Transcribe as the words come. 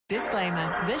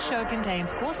Disclaimer, this show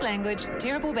contains coarse language,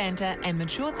 terrible banter, and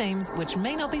mature themes which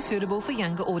may not be suitable for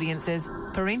younger audiences.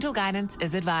 Parental guidance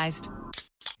is advised.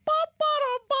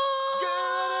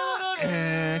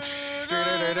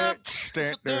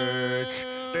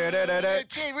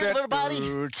 Hey, everybody.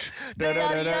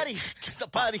 Yaddy, it's the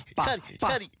party.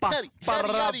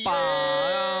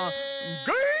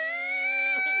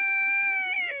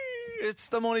 It's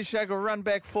the Morning Shack run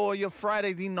back for your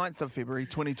Friday, the 9th of February,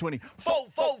 2020. Vote.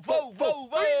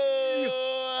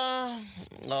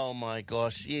 Oh my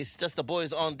gosh, yes, just the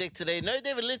boys on deck today. No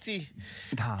David Litty,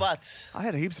 Nah, but I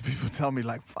had heaps of people tell me,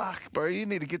 like, fuck, bro, you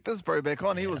need to get this bro back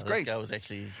on. He was great. This guy was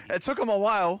actually, It took him a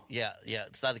while. yeah,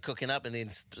 it started cooking up, and then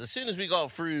as soon as we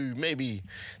got through maybe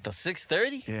the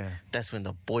 6:30, that's when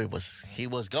the boy was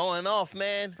going off,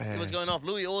 man. He was going off.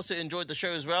 Louis also enjoyed the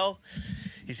show as well.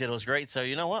 He said it was great, so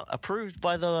you know what? Approved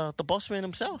by the boss man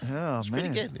himself. Yeah, it's man.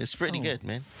 pretty good. It's pretty good,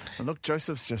 man. And look,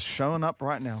 Joseph's just showing up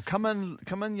right now. Come in,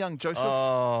 young Joseph.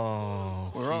 Oh,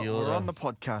 we're on the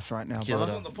podcast right now, Kia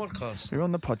brother. ora. On the podcast. We're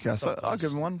on the podcast. What's up, I'll guys?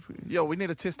 give him one. Yo, we need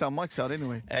to test our mics out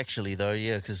anyway. Actually, though,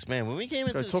 yeah, because man, when we came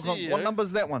into Go the talk on, studio, what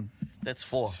number's that one? that's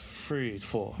 4. 3,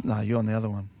 4. Nah, you're on the other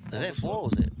one. Is that 4 or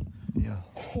was it? Yeah.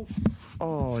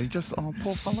 Oh,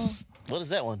 poor fella. What is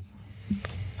that one?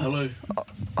 Hello.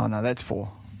 Oh, no, that's 4.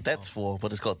 That's 4,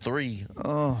 but it's got 3.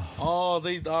 Oh,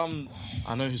 they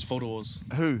I know whose photo was.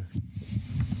 Who?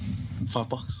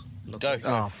 $5. Go.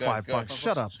 Oh, $5.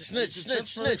 Shut up. Snitch.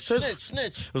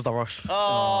 It was the rush.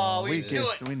 Oh, we we knew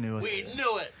guessed. it. We knew it. We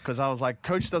knew it. Because I was like,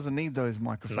 Coach doesn't need those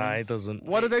microphones. Nah, he doesn't.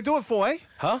 What did they do it for, eh?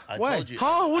 Huh? I Why? told you.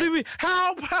 Huh? What do you mean?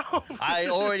 How?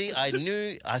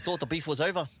 I thought the beef was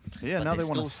over. Yeah, but now they're they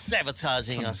want still to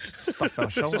sabotaging us. stuff our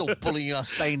shoulder. Still bullying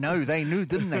us. They knew,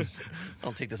 didn't they?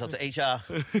 I'll take this up to HR.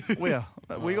 Where?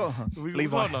 We got Levi.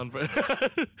 got none, bro.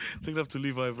 Take it up to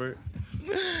Levi, bro.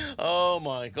 Oh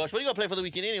my gosh. What do you got to play for the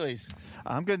weekend anyways?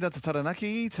 I'm going down to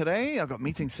Taranaki today. I've got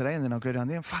meetings today, and then I'll go down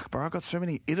there. Fuck, bro, I've got so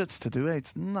many edits to do.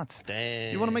 It's nuts.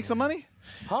 Damn. You want to make some money?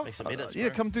 Huh? Make some edits, Yeah,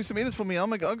 bro. come do some edits for me. I'll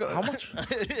make. How much?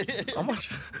 How much?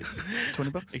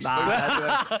 $20.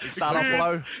 Exposure. Start off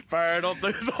low, Burn up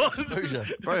those ones. Exposure.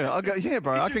 bro. I'll go. Yeah,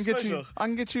 bro. I you can get special. you. I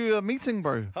can get you a meeting,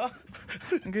 bro. I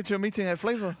can get you a meeting at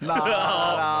Flavor. Nah.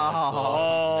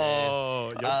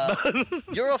 Oh,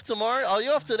 You're off tomorrow. Oh,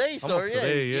 you're off today. Sorry. off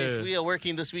today, yeah. Yes, we are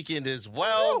working this weekend as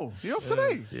well. Oh, you off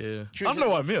today? yeah. True, I don't know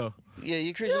why I'm here. Yeah,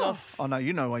 you're cruising off. Oh no,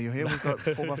 you know why you're here. We've got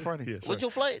 4 by Friday. Yeah, sorry. What's your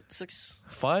flight? 6?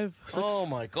 5, 6. Oh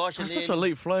my gosh. And That's such then- a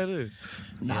late flight, eh?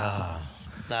 Nah,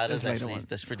 that's It's later actually, on.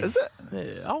 that's pretty. Is it?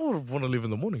 Yeah, I would want to leave in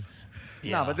the morning.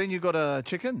 Yeah. No, but then you got a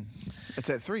chicken. It's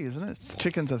at 3, isn't it?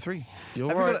 Chickens are 3. You're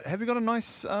have right. have you got a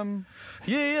nice?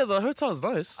 Yeah, the hotel's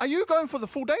nice. Are you going for the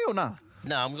full day or nah?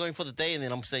 No, I'm going for the day and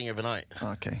then I'm staying overnight.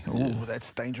 Okay. Ooh,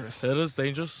 that's dangerous. It is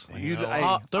dangerous. You,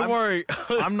 hey, Don't worry.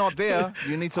 I'm not there.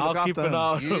 You need to look I'll keep after an him.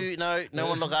 eye on You no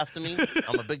one look after me.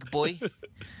 I'm a big boy.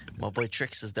 My boy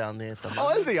Trix is down there at the moment.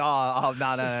 Oh, is he? No,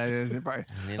 bro.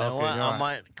 You know Okay, what? I alright.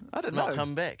 might I didn't not know.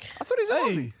 come back. I thought he's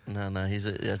an Aussie. No,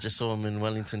 I just saw him in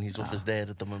Wellington. He's with his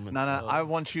dad at the moment. No, so- I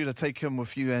want you to take him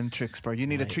with you and Trix, bro. You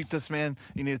need to treat this man.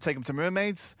 You need to take him to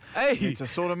mermaids. Hey. You need to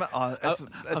sort him out.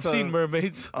 I've seen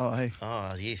mermaids. Oh, hey.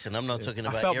 Oh yes, and I'm not talking I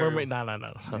about felt Ariel. mermaid. No. I'm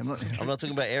not I'm not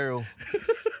talking about Ariel.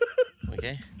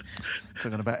 Okay,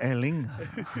 talking about Erling.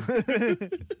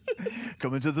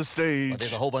 Coming to the stage. but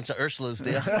there's a whole bunch of Ursulas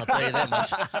there. I'll tell you that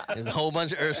much. There's a whole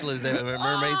bunch of Ursulas there,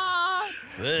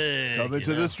 mermaids. Coming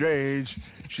to the stage.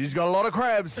 She's got a lot of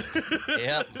crabs.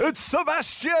 Yep. It's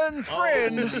Sebastian's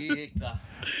friend, Holy cow.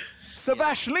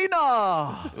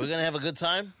 Sebastiana. We're gonna have a good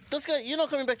time. This guy, you're not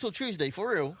coming back till Tuesday,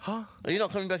 for real? Huh? Are you not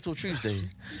coming back till Tuesday?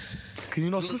 Can you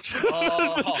not switch?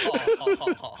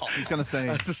 He's gonna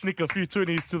say. To sneak a few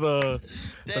 20s to the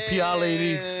PR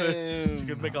lady so Damn. she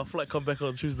can make our flight come back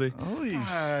on Tuesday.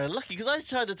 Oh, Lucky, because I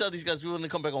tried to tell these guys we were going to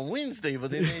come back on Wednesday, but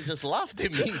then they just laughed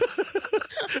at me.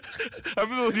 I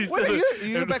remember when he when said are it.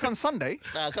 you back on Sunday?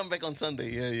 Nah, I'll come back on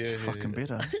Sunday. Yeah. Fucking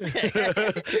better.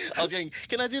 I was going,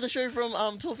 can I do the show from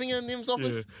Tallfinger and Nim's Yeah.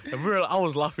 office? And I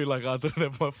was laughing like I didn't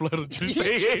have my flight on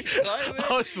Tuesday.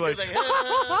 I was like,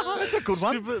 That's a good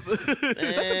one. stupid.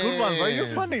 That's a good one, bro. You're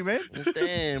funny, man.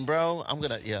 Damn, bro. I'm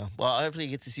going to, yeah. Well, hopefully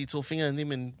get to see Tallfinger and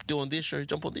Nim and do on their show,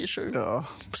 jump on their show.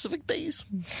 Oh, Pacific Days.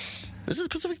 Is it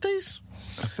Pacific Days?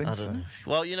 I think I so. don't know.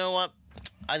 Well, you know what?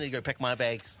 I need to go pack my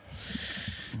bags.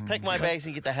 Pack my bags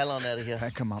and get the hell on out of here.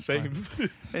 Pack him up. Same. Bro.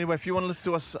 Anyway, if you want to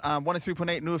listen to us,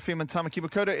 103.8 New FM and Tamaki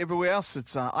Makaurau, everywhere else,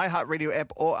 it's iHeartRadio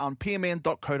app or on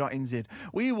pmn.co.nz.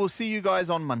 We will see you guys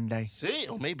on Monday. See?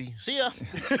 Or maybe. See ya.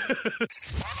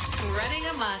 Running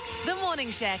amok, The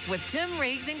Morning Shack with Tim,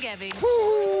 Reeves and Gabby.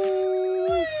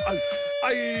 Ay,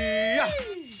 ay, yeah.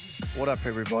 What up,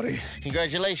 everybody?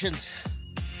 Congratulations.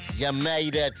 You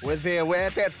made it. We're there. We're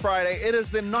at that Friday. It is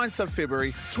the 9th of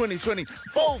February, 2020.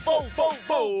 Just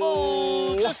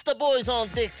the boys on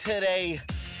deck today.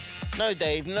 No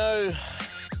Dave, no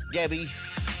Gabby.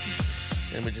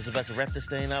 And we're just about to wrap this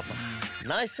thing up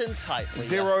nice and tight.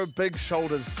 Zero big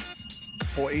shoulders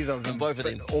for either of them. Both of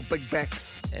them. Or big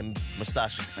backs. And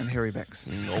moustaches. And hairy backs.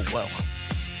 Oh, well.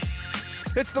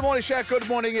 It's the Morning Shack. Good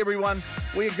morning, everyone.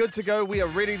 We are good to go. We are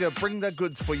ready to bring the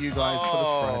goods for you guys for this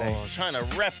Friday. Trying to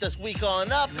wrap this week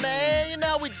on up, man. You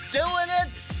know we're doing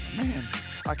it. Man,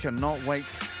 I cannot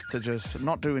wait to just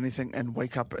not do anything and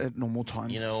wake up at normal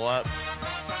times. You know what?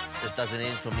 It doesn't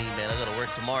end for me, man. I got to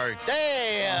work tomorrow.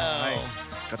 Damn. Hey,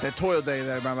 got that toil day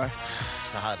there, remember?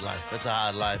 It's a hard life. It's a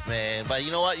hard life, man. But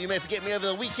you know what? You may forget me over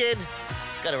the weekend.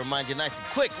 Gotta remind you nice and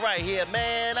quick right here,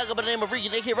 man. I go by the name of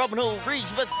Regan, a.k.a. Robin Hood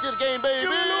Reeks, but still the game, baby. Give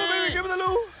me the loo, baby. Give me the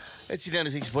loo. It's your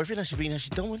Nana's ex-boyfriend. How she been? How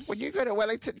she doing? When you go to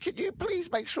Wellington, can you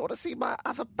please make sure to see my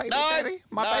other baby daddy?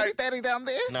 My baby daddy down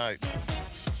there? No.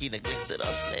 He neglected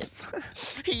us, man.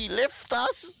 He left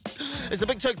us. It's the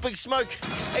Big Toke, Big Smoke,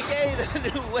 a.k.a.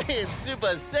 the new way in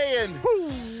Super Saiyan.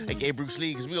 A.k.a. Bruce Lee,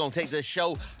 because we're going to take this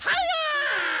show higher.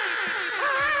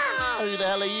 Who the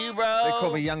hell are you, bro? They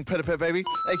call me Young Pitter Pit, baby,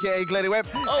 a.k.a. Gladdy Webb,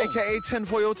 a.k.a.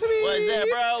 Tinfoil Timmy. What is that,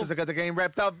 bro? Because I got the game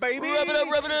wrapped up, baby. Rub it up,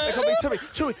 rub it up. They call me Timmy.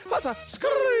 Chewy, Fuzzer,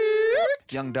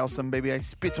 Young Dawson, baby, I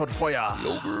spit on fire.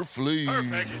 Overflame.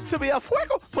 Perfect. Timmy, a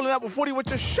fuego, pulling up with 40 with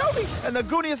the shouty and the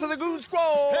gooniest of the goon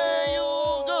squad. Hey,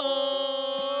 yo,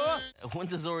 go.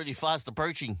 Winter's already fast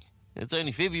approaching. It's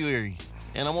only February,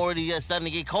 and I'm already starting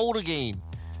to get cold again.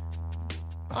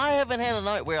 I haven't had a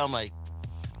night where I'm like,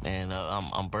 man,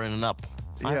 I'm burning up.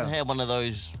 I haven't had one of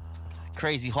those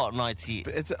crazy hot nights yet.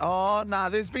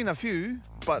 There's been a few,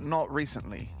 but not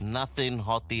recently. Nothing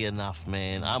hotty enough,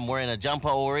 man. I'm wearing a jumper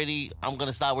already. I'm going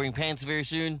to start wearing pants very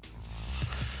soon.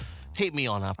 Hit me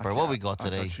on up, bro. What we got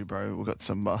today? I got you, bro. We got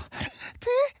some...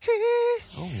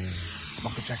 It's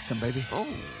Michael Jackson, baby. Oh.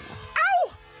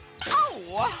 Ow! Ow!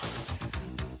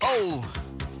 Oh!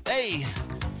 Hey!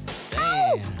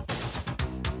 Damn.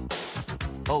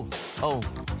 Oh.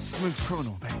 Smooth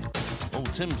Criminal, baby. Oh,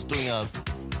 Tim's doing a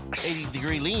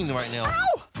 80-degree lean right now.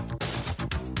 Ow!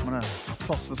 I'm gonna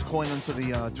toss this coin into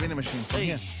the vending machine from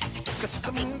here.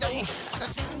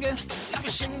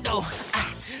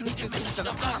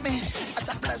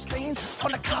 The bloodstains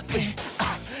on the carpet.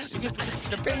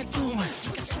 The bedroom,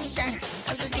 you can see that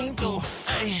as the game go.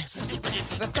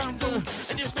 The bedroom,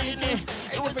 and you're spinning,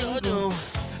 it was the do.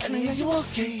 And are you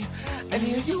okay? And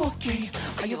are you okay?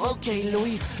 Are you okay,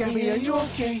 Louis? Gabby, are you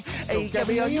okay? Hey,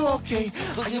 Gabby, are you okay?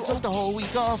 Look, you took the whole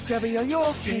week off. Gabby, are you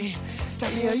okay?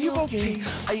 Gabby, are you okay?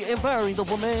 Are you empowering the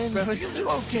woman? Are you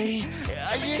okay?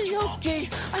 Are you okay?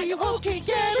 Are you okay,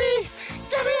 Gabby?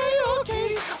 Gabby, are you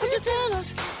okay? Will you tell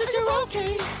us that you're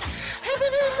okay?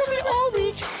 Haven't heard from me all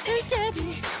week. Hey,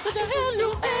 Gabby, what the hell,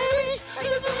 you Abby? And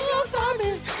you're doing your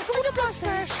vomit with a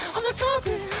mustache on the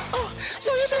carpet. Oh,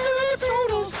 so you missing the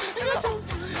photos and I don't.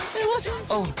 It wasn't.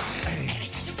 Oh, hey.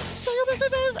 So you missing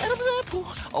this and I'm that pool.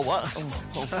 Oh, what? Oh,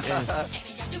 yeah.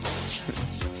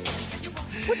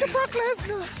 With your Brock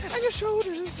Lesnar and your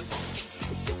shoulders.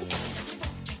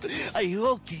 Are you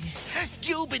okay?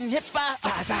 You've been hit by,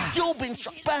 you've been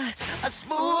struck by a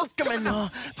smooth criminal.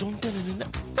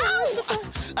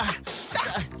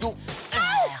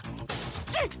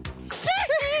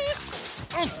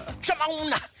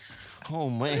 Oh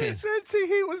man, that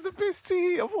tee was the best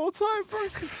tee of all time, bro.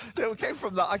 That came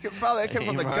from the gut,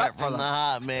 brother. From the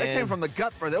heart, man. That came from the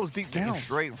gut, bro. That was deep down.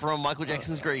 Straight from Michael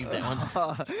Jackson's grave, that one.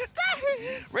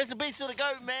 Rest in peace to the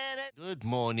GOAT, man. Good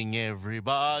morning,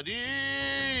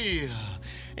 everybody.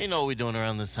 You know what we're doing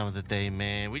around this time of the day,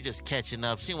 man. We're just catching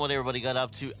up, seeing what everybody got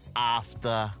up to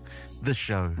after the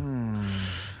show.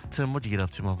 Tim, what'd you get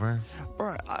up to, my bro? All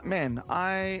right, man,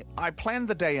 I planned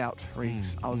the day out,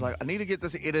 Reeks. I was like, I need to get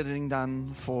this editing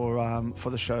done for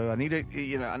the show. I need to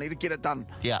get it done.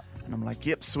 Yeah. And I'm like,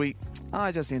 yep, sweet.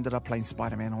 I just ended up playing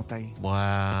Spider-Man all day.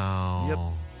 Wow. Yep.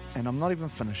 And I'm not even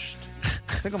finished.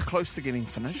 I think I'm close to getting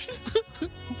finished.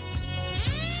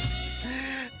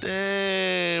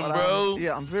 Damn, bro.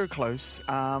 Yeah, I'm very close.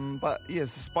 But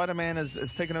yes, Spider-Man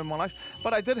is taken over my life.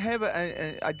 But I did have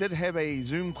a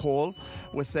Zoom call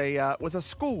with a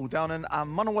school down in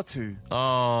Manawatu.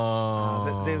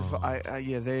 Oh.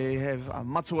 They have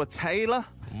Matua Taylor.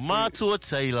 Matua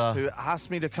Taylor, who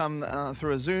asked me to come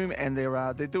through a Zoom, and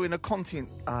they're doing a content.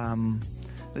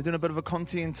 They're doing a bit of a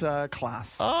content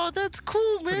class. Oh, that's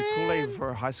cool, man. Pretty cool,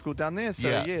 for a high school down there.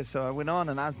 So so I went on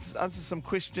and answered some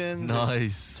questions.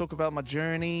 Nice. Talk about my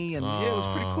journey, and it was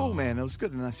pretty cool, man. It was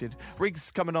good. And I said,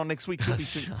 Riggs coming on next week. He'll be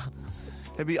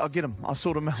I'll get him. I'll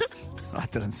sort him out. I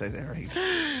didn't say that, Reese.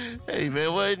 Hey, man,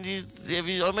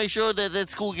 I'll make sure that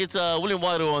school gets William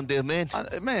Wairua on there, man.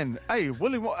 Man, hey,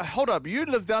 William, hold up. You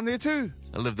live down there too?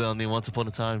 I lived down there once upon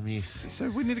a time, yes. So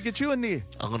we need to get you in there.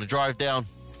 I'm going to drive down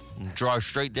and drive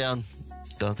straight down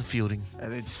to Fielding.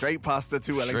 And then straight past it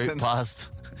to Wellington. Straight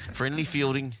past Friendly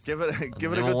Fielding. Give it a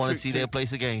good I want to see their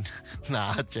place again.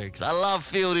 Nah, jokes. I love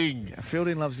Fielding. Yeah,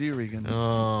 Fielding loves you, Regan.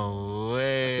 Oh,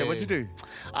 way. Okay, what'd you do?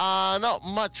 Not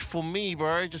much for me,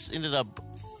 bro. Just ended up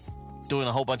doing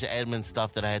a whole bunch of admin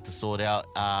stuff that I had to sort out.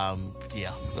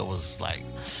 Yeah, it was like,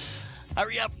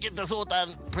 hurry up, get this all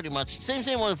done. Pretty much.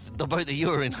 Same with the boat that you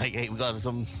were in. Like, hey, we got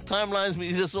some timelines we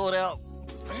need to sort out.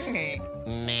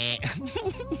 Nah.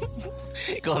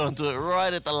 Got onto it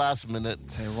right at the last minute.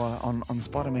 Tell you what, on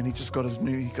Spider-Man, he just got his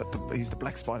new. He's the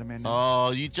Black Spider-Man now.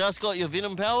 Oh, you just got your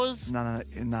Venom powers? No.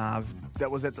 That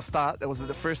was at the start. That was at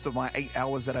the first of my 8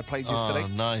 hours that I played yesterday. Oh,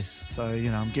 nice. So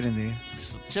I'm getting there.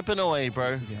 Chipping away,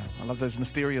 bro. Yeah, I love those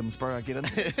Mysteriums, bro. I get in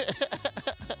there.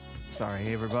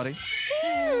 Sorry, everybody.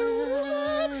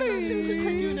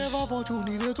 You never thought you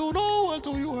needed to know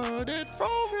until you heard it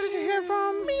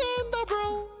from me and the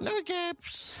bro. No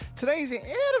gaps. Today's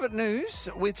Out of It news.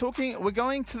 We're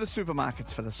going to the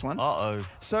supermarkets for this one. Uh-oh.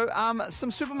 So,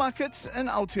 some supermarkets in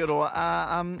Aotearoa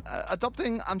are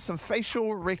adopting some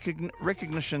facial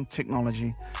recognition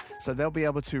technology. So they'll be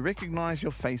able to recognize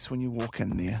your face when you walk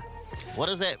in there. What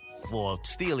is that? Well,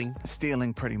 stealing.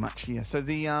 Stealing, pretty much, yeah. So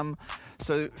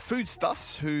so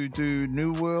Foodstuffs, who do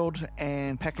New World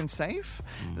and Pack and Save,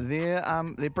 they're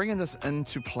bringing this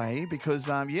into play because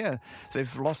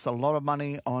they've lost a lot of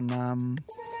money on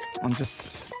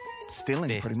just stealing,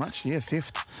 theft. Pretty much. Yeah,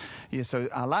 theft. Yeah, so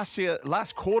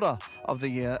last quarter of the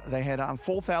year, they had over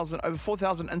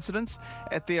 4,000 incidents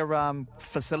at their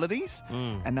facilities,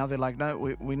 and now they're like, no,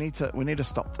 we need to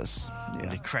stop this. Yeah.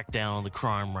 They crack down on the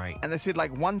crime rate. And they said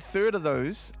like 1/3 of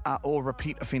those are all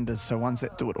repeat offenders, so ones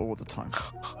that do it all the time.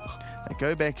 They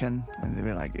go back in and they'll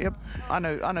be like, yep, I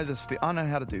know this. I know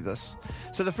how to do this.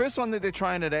 So the first one that they're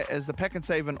trying it at is the Pack and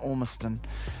Save in Ormiston.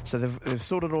 So they've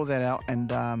sorted all that out,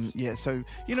 and so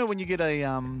when you get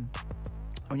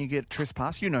when you get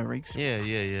trespass, Reeks.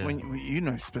 Yeah.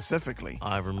 When specifically.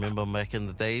 I remember back in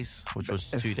the days, which was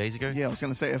 2 days ago. Yeah, I was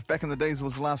going to say, if back in the days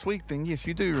was last week, then yes,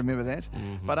 you do remember that.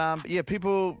 Mm-hmm. But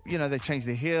people, they change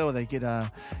their hair, or they get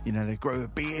they grow a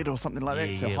beard or something like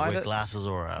that to hide wear it. glasses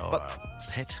or a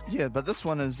hat. Yeah, but this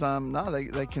one is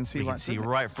they can see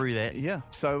right through that. Yeah,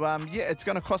 so it's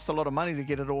going to cost a lot of money to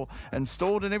get it all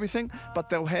installed and everything, but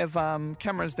they'll have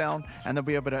cameras down and they'll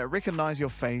be able to recognize your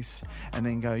face and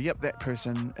then go, yep, that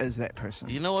person is that person.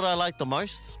 You know what I like the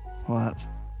most? What?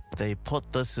 They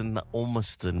put this in the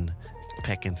Ormiston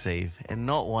Pack and Save and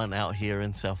not one out here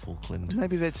in South Auckland.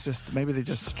 Maybe they're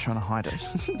just trying to hide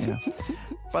it. Yeah.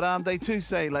 But they too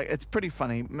say, like, it's pretty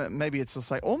funny. Maybe it's just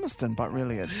like Ormiston, but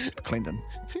really it's Clinton.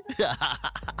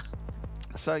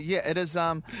 So, yeah, it is.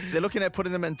 They're looking at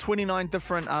putting them in 29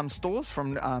 different stores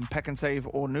from Pack and Save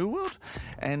or New World.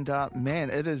 And, man,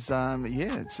 it is,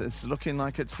 it's looking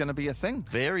like it's going to be a thing.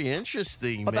 Very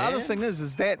interesting, But the other thing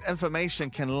is that information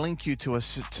can link you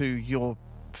to your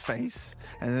face,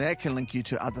 and that can link you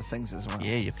to other things as well.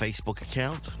 Yeah, your Facebook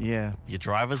account. Yeah. Your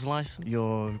driver's license.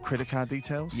 Your credit card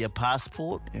details. Your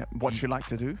passport. Yeah. What you like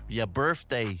to do. Your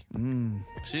birthday.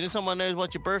 As soon as someone knows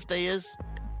what your birthday is,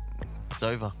 it's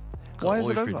over. Why is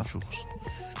it over?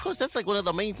 Because that's like one of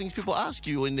the main things people ask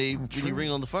you when you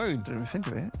ring on the phone. Didn't even think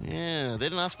of that. Yeah, they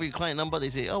didn't ask for your client number. They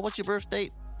say, oh, what's your birth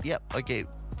date? Yep, okay,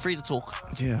 free to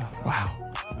talk. Yeah,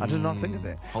 wow. I did not think of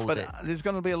that. There's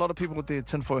going to be a lot of people with their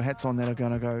tinfoil hats on that are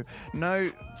going to go,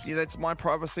 no, that's my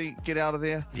privacy, get out of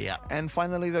there. Yeah. And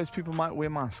finally, those people might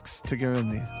wear masks to go in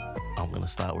there. I'm going to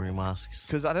start wearing masks.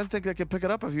 Because I don't think they can pick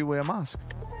it up if you wear a mask.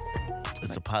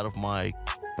 It's a part of my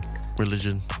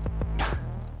religion.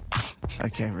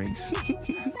 Okay, Reese.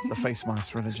 The face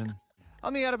mask religion.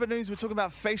 On the Out of It news, we're talking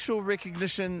about facial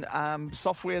recognition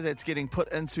software that's getting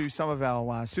put into some of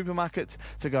our supermarkets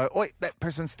to go, oi, that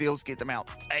person steals, get them out.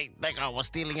 Hey, that guy was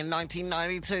stealing in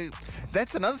 1992.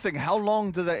 That's another thing. How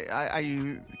long are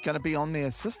you going to be on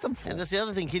their system for? And that's the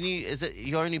other thing.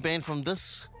 You're only banned from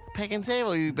this Pack and Save,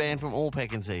 or are you banned from all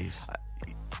Pack and Saves?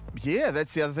 Yeah,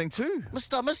 that's the other thing too.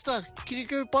 Mister, can you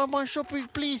go buy my shopping,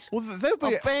 please? Well, they'll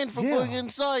be banned from going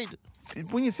inside.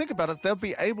 When you think about it, they'll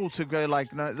be able to go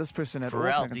like, no, this person at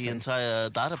throughout the entire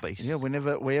database. Yeah,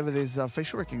 wherever there's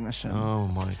facial recognition. Oh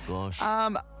my gosh.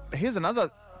 Here's another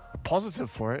positive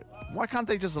for it. Why can't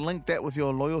they just link that with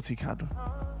your loyalty card,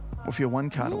 with your one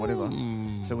card or whatever?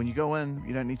 So when you go in,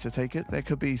 you don't need to take it. That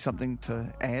could be something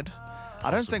to add.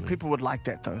 I don't think people would like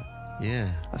that though. Yeah.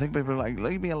 I think people are like,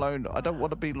 leave me alone. I don't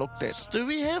want to be looked at.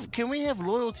 Can we have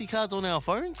loyalty cards on our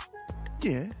phones?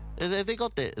 Yeah. Have they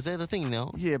got that? Is that a thing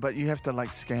now? Yeah, but you have to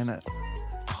like scan it.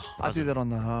 I do that on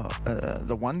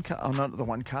the one card. Oh, not the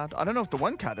one card. I don't know if the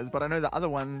one card is, but I know the other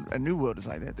one, a New World is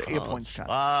like that. The AirPoints card.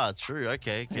 Ah, true.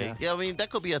 Okay. Yeah, I mean, that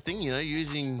could be a thing,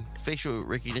 using facial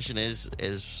recognition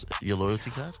as your loyalty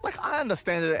card. Like, I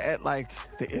understand it at like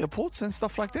the airports and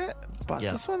stuff like that, but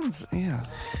this one's,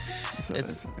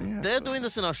 They're doing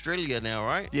this in Australia now,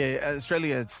 right? Yeah,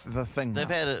 Australia, it's the thing. They've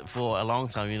had it for a long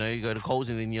time, you go to Coles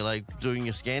and then you're like doing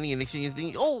your scanning and next thing you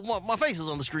think, oh, my face is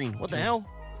on the screen. What the hell?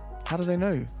 How do they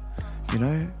know?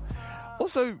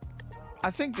 Also, I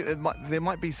think there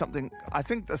might be something. I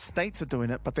think the states are doing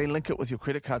it, but they link it with your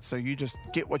credit card, so you just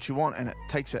get what you want and it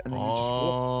takes it, and then you just walk.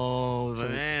 Oh,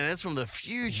 man, that's from the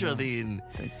future then.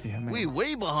 We're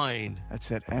way behind. That's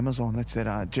that Amazon. That's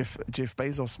that Jeff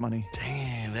Bezos money.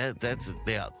 Damn, that's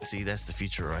the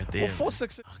future right there. Well,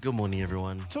 4-6. Good morning,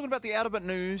 everyone. Talking about the Out of It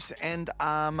news and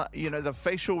the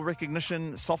facial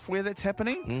recognition software that's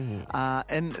happening,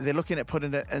 and they're looking at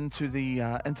putting it into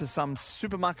some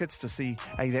supermarkets to see,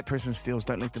 hey, that person steals,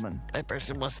 don't let them in. That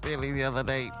person was stealing the other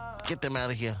day. Get them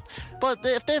out of here. But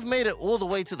if they've made it all the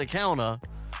way to the counter.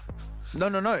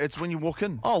 No, it's when you walk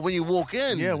in. Oh, when you walk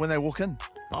in. Yeah, when they walk in.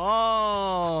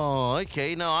 Oh,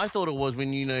 okay. No, I thought it was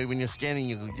when you're scanning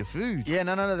your food. Yeah,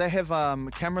 no. They have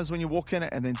cameras when you walk in,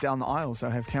 and then down the aisles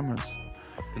they'll have cameras.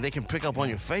 And they can pick up on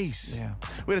your face. Yeah.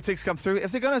 We had a text come through.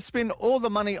 If they're going to spend all the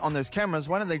money on those cameras,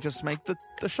 why don't they just make the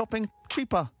shopping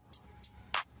cheaper?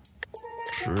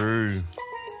 True.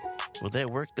 Will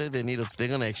that work though? They're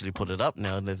going to actually put it up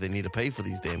now that they need to pay for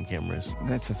these damn cameras.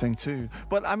 That's the thing too.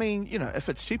 But I mean, if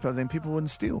it's cheaper, then people wouldn't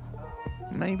steal.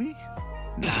 Maybe.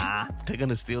 Nah, they're going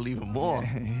to steal even more.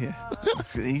 Yeah.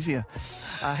 It's easier.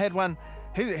 I had one.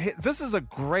 This is a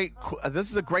great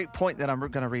point that I'm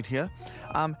going to read here.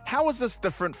 How is this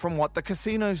different from what the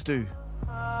casinos do?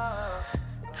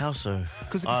 How so?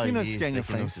 Because the casinos scan your face.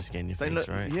 They can also scan your face,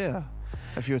 right? Yeah.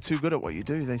 If you're too good at what you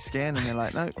do, they scan and they're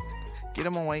like, no, get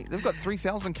them away. They've got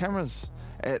 3,000 cameras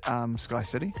at Sky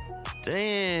City.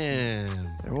 Damn.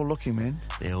 They're all looking, man.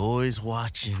 They're always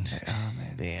watching. They are,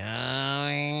 man. They're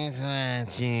always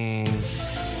watching.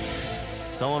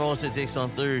 Someone also texted on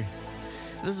through.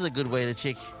 This is a good way to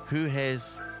check who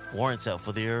has warrants out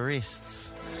for their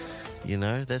arrests.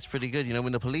 That's pretty good.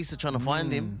 When the police are trying to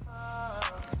find them,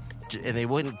 and they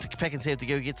went to Pack and Save to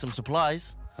go get some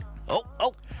supplies.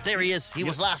 Oh, there he is. He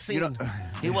was last seen.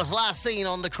 He was last seen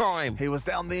on the crime. He was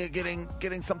down there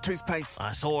getting some toothpaste.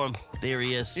 I saw him. There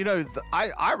he is.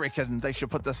 I reckon they should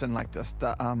put this in like this.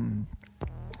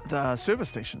 The service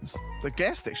stations, the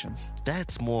gas stations.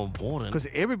 That's more important. Because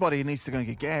everybody needs to go and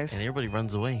get gas. And everybody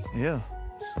runs away. Yeah.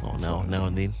 Oh, now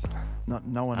and then.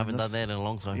 No one. I haven't done that in a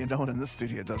long time. Yeah, no one in this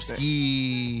studio does that.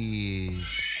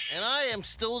 And I am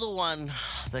still the one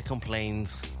that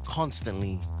complains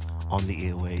constantly on the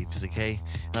airwaves, okay?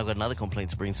 And I've got another complaint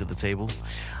to bring to the table.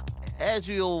 As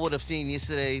we all would have seen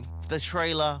yesterday, the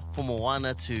trailer for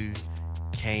Moana 2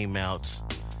 came out.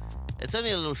 It's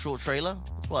only a little short trailer.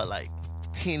 It's like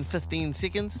 10, 15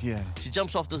 seconds? Yeah. She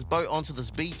jumps off this boat onto this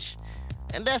beach,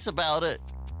 and that's about it.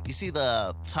 You see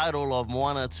the title of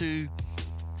Moana 2.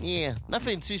 Yeah,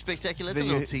 nothing too spectacular. It's a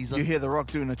little teaser. You hear The Rock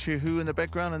doing a cheer-hoo in the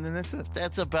background, and then that's it.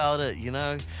 That's about it,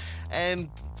 And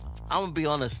I'm going to be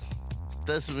honest.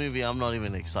 This movie I'm not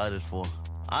even excited for.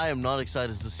 I am not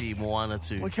excited to see Moana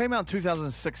 2. Well, it came out in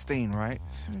 2016, right?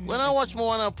 When I watched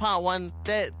Moana Part 1,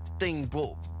 that thing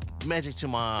brought magic to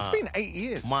It's been 8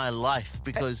 years. my life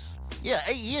because,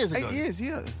 8 years ago. 8 years,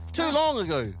 yeah. Too long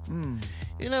ago.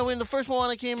 When the first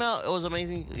Moana came out, it was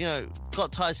amazing.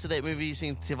 Got ties to that movie.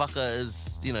 Seeing Te Waka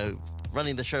as,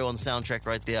 running the show on the soundtrack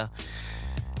right there.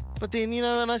 But then,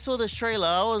 when I saw this trailer,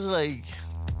 I was like,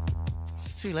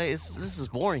 it's too late. This is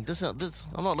boring.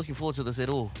 I'm not looking forward to this at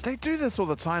all. They do this all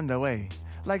the time, though, eh?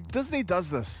 Like, Disney does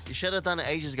this. You should have done it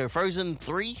ages ago. Frozen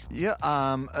 3? Yeah,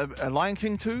 a Lion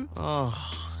King 2?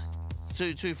 Oh,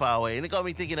 too far away. And it got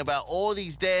me thinking about all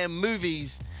these damn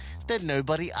movies that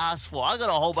nobody asked for. I got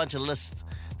a whole bunch of lists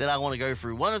that I want to go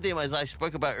through. One of them, as I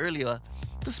spoke about earlier,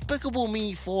 Despicable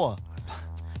Me 4.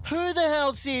 Who the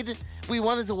hell said we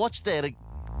wanted to watch that?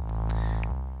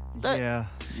 Yeah.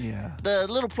 The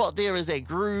little plot there is that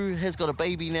Gru has got a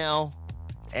baby now,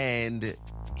 and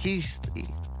he's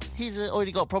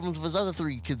already got problems with his other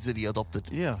 3 kids that he adopted.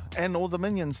 Yeah, and all the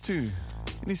minions too.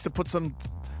 He needs to put some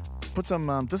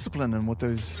discipline in with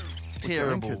those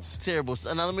kids. Terrible.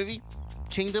 Another movie,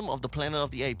 Kingdom of the Planet of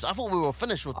the Apes. I thought we were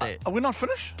finished with that. Are we not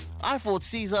finished? I thought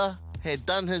Caesar had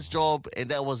done his job, and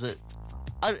that was it.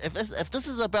 If this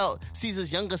is about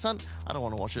Caesar's younger son, I don't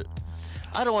want to watch it.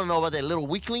 I don't want to know about that little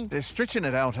weakling. They're stretching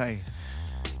it out, hey.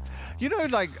 You know,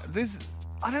 like,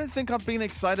 I don't think I've been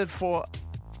excited for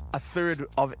a third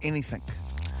of anything.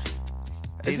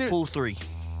 Deadpool 3.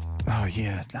 Oh,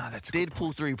 yeah. Nah, that's a good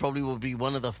Deadpool 3 probably will be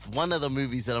one of the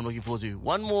movies that I'm looking forward to.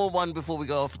 One more before we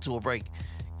go off to a break.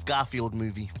 Garfield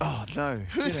movie. Oh, no.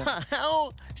 Who the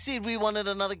hell said we wanted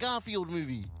another Garfield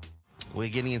movie? We're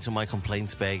getting into my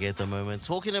complaints bag at the moment.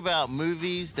 Talking about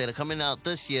movies that are coming out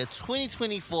this year,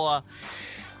 2024,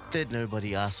 that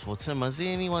nobody asked for. Tim, is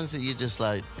there any ones that you're just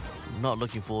like not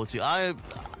looking forward to? I'm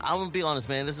going to be honest,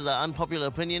 man. This is an unpopular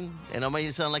opinion, and I may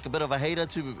sound like a bit of a hater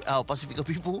to our Pacifica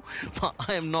people, but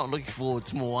I am not looking forward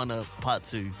to Moana Part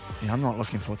 2. Yeah, I'm not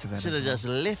looking forward to that. Should have just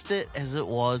left it as it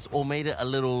was, or made it a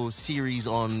little series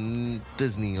on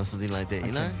Disney or something like that,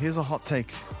 you know? Here's a hot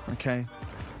take, okay?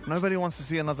 Nobody wants to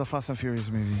see another Fast and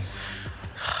Furious movie.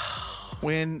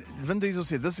 When Vin Diesel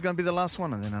said this is going to be the last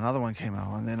one, and then another one came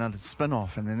out, and then a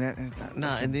spin-off, and then that.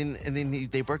 And then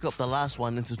they broke up the last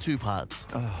one into 2 parts.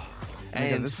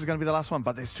 And this is going to be the last one,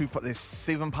 but there's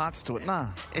 7 parts to it. Nah.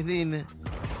 And then,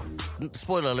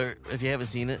 spoiler alert, if you haven't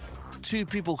seen it, 2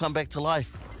 people come back to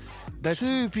life.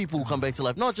 2 people come back to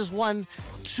life, not just 1.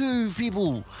 2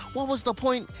 people. What was the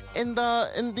point in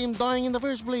them dying in the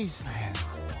first place? Man.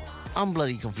 I'm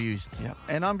bloody confused. Yeah,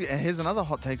 and here's another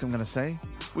hot take I'm going to say.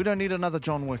 We don't need another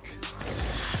John Wick.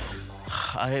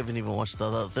 I haven't even watched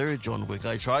the third John Wick.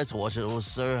 I tried to watch it. It was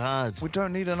so hard. We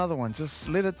don't need another one. Just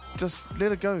let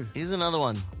it go. Here's another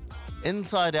one.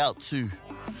 Inside Out 2.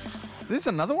 There's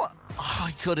another one? Oh,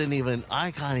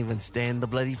 I can't even stand the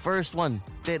bloody first one.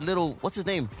 That little, what's his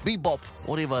name? Bebop,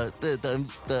 whatever.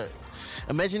 The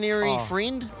imaginary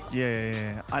friend?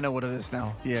 Yeah. I know what it is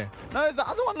now. Yeah. No, the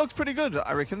other one looks pretty good,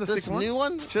 I reckon. The this second new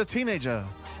one? She's a teenager.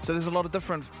 So there's a lot of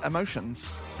different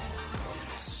emotions.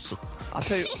 I'll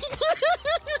tell you.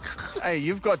 Hey,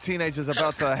 you've got teenagers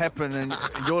about to happen in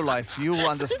your life. You will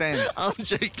understand. I'm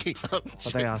joking.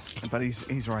 But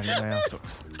he's right. They are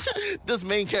sooks. This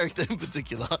main character in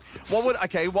particular. What would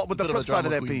the flip side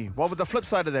of that be? What would the flip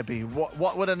side of that be?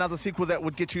 What would another sequel that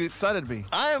would get you excited be?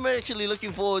 I am actually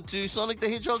looking forward to Sonic the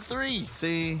Hedgehog 3.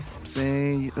 See,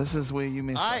 this is where you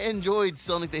miss. I enjoyed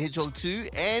Sonic the Hedgehog 2,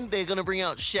 and they're going to bring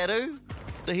out Shadow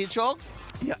the Hedgehog.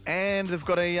 Yeah, and they've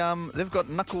got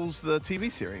Knuckles, the TV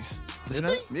series. Did you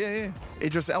know? Yeah.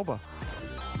 Idris Elba.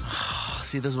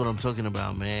 See, this is what I'm talking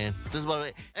about, man.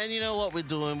 And you know what we're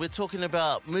doing? We're talking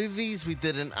about movies we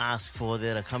didn't ask for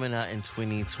that are coming out in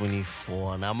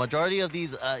 2024. Now, majority of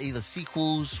these are either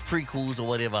sequels, prequels, or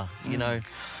whatever. You know,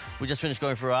 we just finished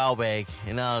going through our bag,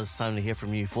 and now it's time to hear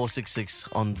from you. 466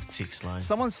 on the text line.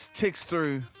 Someone's text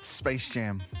through Space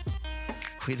Jam.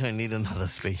 We don't need another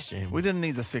Space Jam. We didn't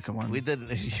need the second one. We didn't,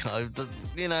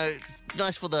 you know,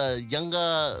 nice for the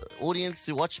younger audience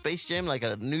to watch Space Jam, like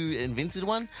a new invented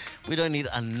one. We don't need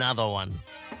another one.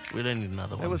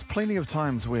 There was plenty of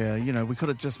times where, we could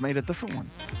have just made a different one.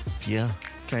 Yeah.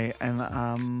 Okay,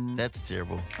 and That's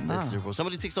terrible. That's terrible.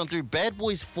 Somebody texted on through Bad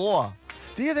Boys 4.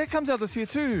 Yeah, that comes out this year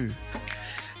too.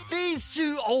 These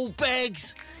 2 old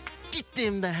bags, get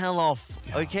them the hell off,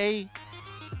 okay?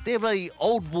 They're bloody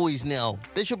old boys now.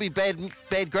 They should be bad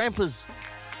grandpas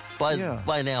by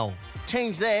now.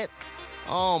 Change that.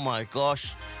 Oh my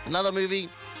gosh. Another movie.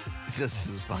 This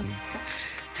is funny.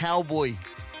 Hellboy.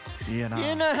 Yeah, nah.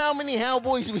 You know how many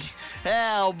Hellboys we...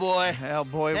 Hellboy.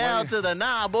 Hell to the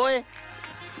nah, boy.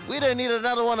 We don't need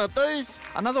another one of those.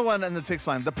 Another one in the text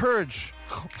line. The Purge.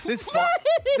 There's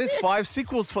 5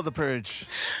 sequels for The Purge.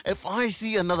 If I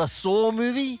see another Saw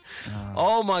movie,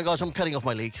 oh my gosh, I'm cutting off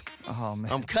my leg. Oh,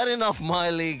 man. I'm cutting off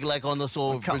my leg like on the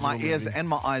Saw. Cut my ears and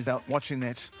my eyes out watching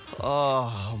that.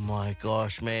 Oh my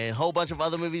gosh, man. Whole bunch of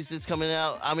other movies that's coming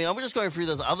out. I mean, I'm just going through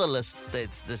this other list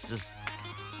that's just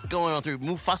going on through.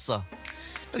 Mufasa.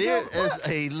 There is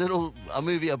a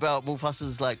movie about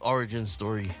Mufasa's like origin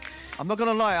story. I'm not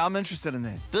going to lie, I'm interested in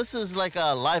that. This is like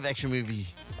a live action movie.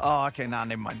 Oh, okay,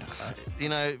 never mind.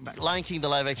 Lion King, the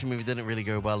live action movie, didn't really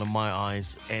go well in my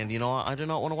eyes. And I do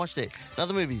not want to watch that.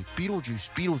 Another movie,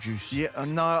 Beetlejuice. Yeah,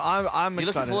 no, I'm excited. You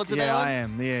looking forward to that one? I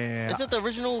am, yeah. Is it the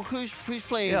original? Who's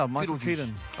playing Yeah, Michael Beetlejuice?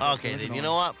 Keaton. Okay, then you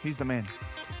know what? He's the man.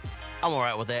 I'm all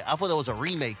right with that. I thought that was a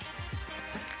remake.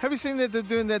 Have you seen that they're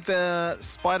doing that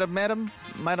Spider Madam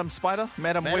Spider?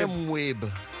 Madam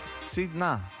Web. See,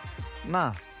 nah,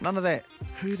 none of that.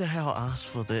 Who the hell asked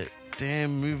for that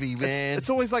damn movie, man? It's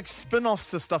always like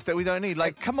spin-offs to stuff that we don't need.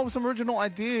 Like, come up with some original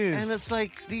ideas. And it's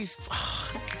like these...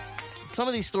 some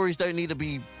of these stories don't need to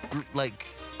be, like,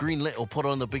 greenlit or put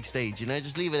on the big stage,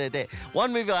 Just leave it at that.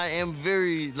 One movie I am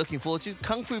very looking forward to,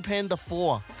 Kung Fu Panda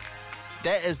 4.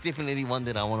 That is definitely one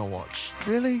that I want to watch.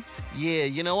 Really? Yeah,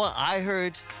 you know what? I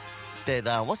heard that,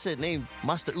 what's that name?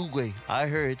 Master Oogway. I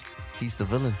heard he's the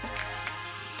villain.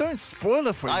 Don't spoil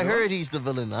it for you. I heard he's the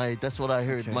villain. That's what I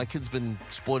heard. Okay. My kid's been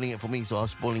spoiling it for me, so I'm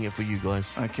spoiling it for you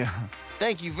guys. Okay.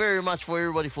 Thank you very much for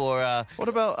everybody for... What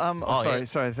about yeah.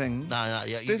 sorry thing. Nah,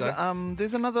 yeah, you go.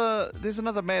 There's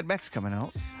another Mad Max coming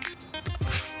out.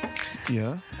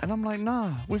 Yeah. And I'm like,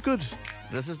 nah, we're good.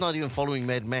 This is not even following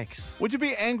Mad Max. Would you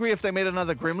be angry if they made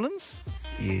another Gremlins?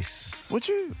 Yes. Would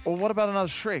you? Or what about another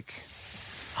Shrek?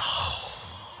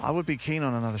 I would be keen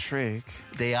on another Shrek.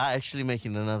 They are actually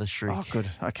making another Shrek. Oh, good.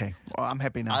 Okay. Well, I'm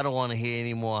happy now. I don't want to hear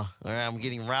anymore. All right, I'm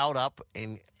getting riled up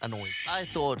and annoyed. I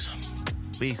thought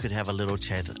we could have a little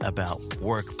chat about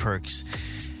work perks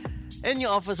in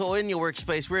your office or in your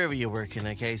workspace, wherever you're working,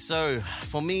 okay? So,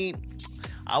 for me,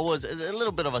 I was a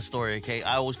little bit of a story, okay?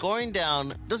 I was going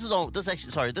down.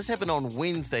 This happened on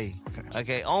Wednesday.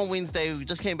 Okay. On Wednesday, we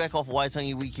just came back off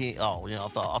Waitangi weekend.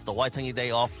 After Waitangi day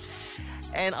off.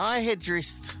 And I had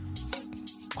dressed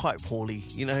quite poorly.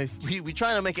 You know, we're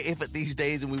trying to make an effort these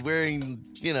days, and we're wearing,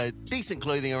 decent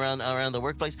clothing around the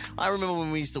workplace. I remember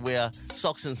when we used to wear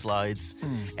socks and slides,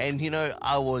 and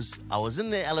I was in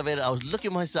the elevator. I was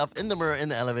looking myself in the mirror in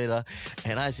the elevator,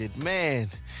 and I said, "Man,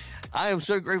 I am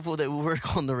so grateful that we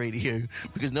work on the radio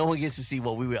because no one gets to see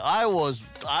what we wear." I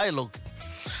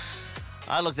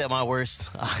looked at my worst.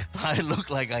 I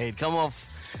looked like I had come off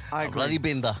I a agree. bloody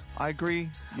bender. I agree.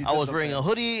 I was wearing a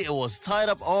hoodie. It was tied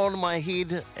up on my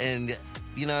head, and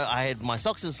I had my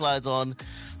socks and slides on.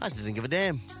 I just didn't give a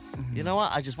damn. Mm-hmm. You know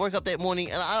what? I just woke up that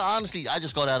morning, and I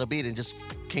just got out of bed and just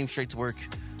came straight to work.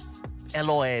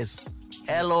 LOAS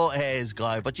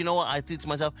guy. But you know what? I did to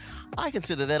myself, I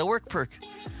consider that a work perk.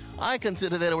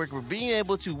 Being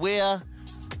able to wear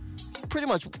pretty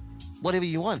much whatever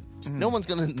you want. No one's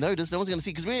going to notice. No one's going to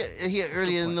see because we're here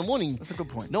earlier in the morning. That's a good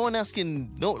point. No one else can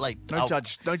know.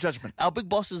 No judgment. Our big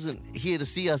boss isn't here to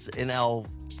see us in our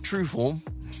true form,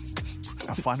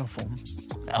 Our final form.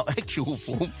 our actual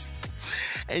form.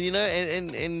 And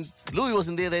and Louis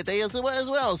wasn't there that day as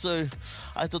well. So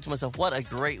I thought to myself, what a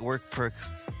great work perk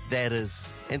that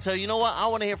is. And so, you know what? I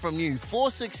want to hear from you.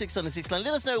 466 on the 6 line.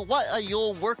 Let us know, what are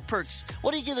your work perks?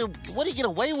 What do you get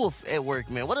away with at work,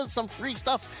 man? What are some free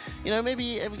stuff?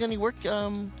 Maybe have you got any work,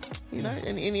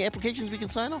 any applications we can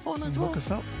sign off on as well? Hook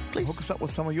us up. Please. Hook us up with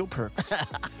some of your perks.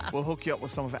 We'll hook you up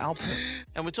with some of our perks.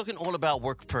 And we're talking all about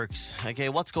work perks, okay?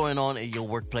 What's going on at your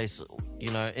workplace,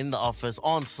 in the office,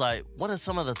 on site? What are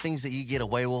some of the things that you get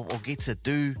away with or get to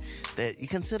do that you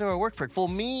consider a work perk? For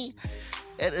me,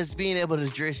 it is being able to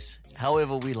dress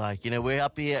however we like. We're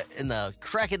up here in the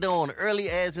crack of dawn, early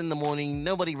as in the morning.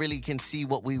 Nobody really can see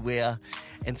what we wear.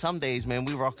 And some days, man,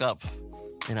 we rock up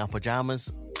in our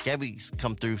pajamas. Gabby's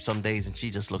come through some days and she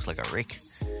just looks like a wreck.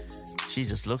 She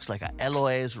just looks like a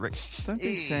LOA's wreck. Don't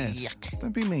be sad. Yuck.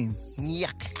 Don't be mean.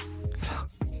 Yuck.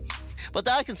 But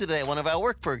I consider that one of our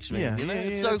work perks, man. Yeah,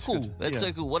 It's so that's cool. good. That's Yeah.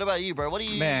 so cool. What about you, bro? What do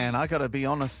you... Man, I gotta be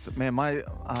honest, man. I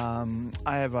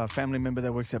have a family member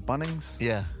that works at Bunnings.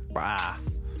 Yeah. Bruh.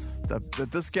 The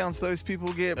discounts those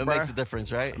people get, It bruh. makes a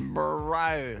difference, right?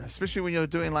 Bro, especially when you're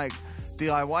doing like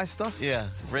DIY stuff. Yeah.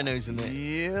 Renos in there.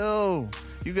 Yo,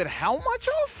 you get how much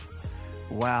off?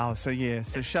 Wow. So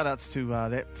shout outs to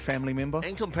that family member.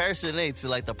 In comparison, to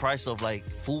like the price of like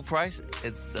full price,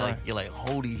 it's like Right. you're like,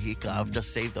 holy heck, I've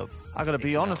just saved up. I gotta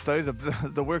be honest though,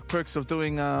 the work perks of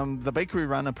doing the bakery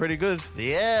run are pretty good.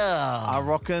 Yeah. I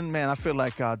rockin', man. I feel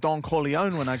like Don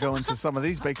Corleone when I go into some of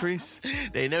these bakeries.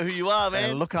 They know who you are, They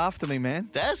man. look after me, man.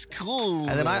 That's cool.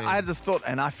 And then man. I had this thought,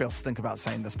 and I feel stink about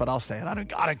saying this, but I'll say it. I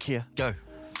don't care. Go.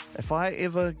 If I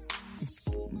ever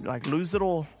like lose it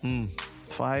all,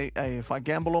 if I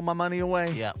gamble all my money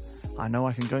away, Yeah. I know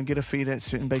I can go and get a feed at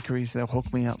certain bakeries. They'll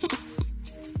hook me up.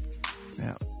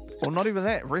 Yeah. Or not even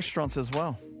that, restaurants as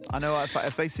well. I know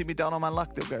if they see me down on my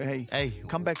luck, they'll go, hey,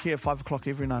 come back here at 5 o'clock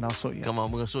every night. I'll sort you out. Come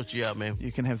on, we're gonna sort you out, man.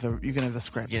 You can have the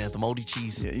scraps. Yeah, the moldy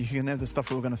cheese. Yeah, you can have the stuff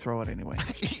we were going to throw out anyway.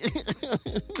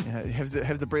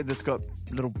 Have the bread that's got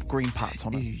little green parts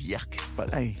on it. Yuck.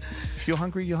 But hey, if you're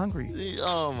hungry, you're hungry.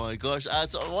 Oh my gosh!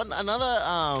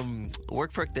 Another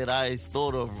work perk that I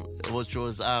thought of, which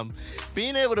was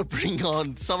being able to bring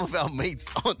on some of our mates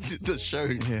onto the show.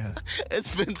 Yeah,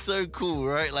 it's been so cool,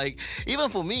 right? Like even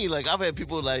for me, like I've had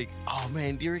people like, oh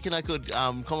man, do you reckon I could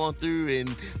come on through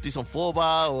and do some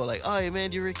 4-bar, or like, oh hey, man,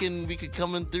 do you reckon we could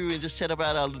come in through and just chat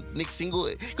about our next single?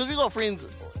 Because we got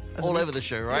friends all over the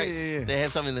show, right? Yeah. They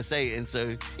have something to say, and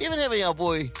so even having our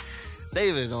boy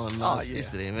David on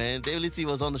yesterday, man. David Litzy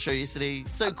was on the show yesterday.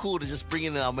 So cool to just bring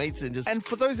in our mates and just... And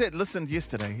for those that listened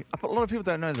yesterday, a lot of people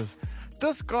don't know this.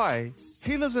 This guy,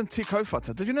 he lives in Te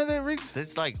Kaupata. Did you know that, Riggs?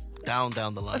 It's like down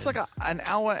the line. It's like an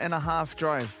hour and a half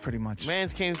drive, pretty much.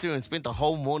 Mans came through and spent the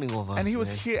whole morning with us. And he was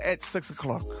man. here at 6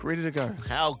 o'clock, ready to go.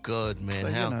 How good, man.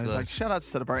 So, How good. like, shout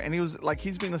outs to the bro. And he was like,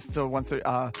 he's been listening to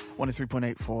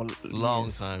 103.8 for Long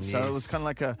years. time, So yes. it was kind of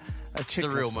like a It's a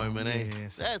real checklist. moment, eh?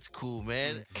 Yes. That's cool,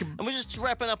 man. And we're just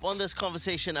wrapping up on this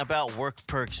conversation about work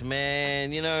perks,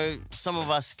 man. You know, some of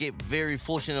us get very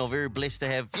fortunate or very blessed to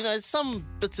have, you know, some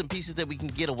bits and pieces that we can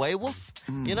get away with,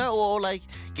 you know, or like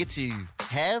get to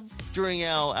have during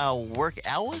our work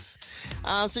hours.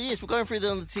 So, yes, we're going through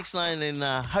them on the text line, and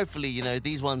hopefully, you know,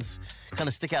 these ones kind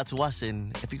of stick out to us.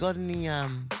 And if you got any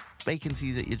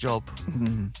vacancies at your job,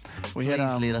 We please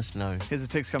had, let us know. Here's a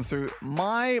text come through.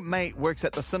 My mate works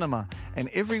at the cinema, and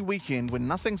every weekend when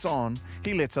nothing's on,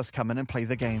 he lets us come in and play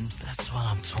the game. That's what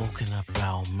I'm talking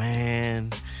about, man.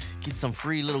 Get some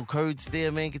free little codes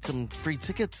there, man. Get some free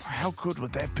tickets. How good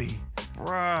would that be?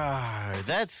 Bro,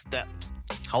 that's that.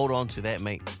 Hold on to that,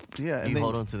 mate. Yeah, and You then,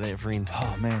 hold on to that, friend.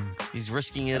 oh man. He's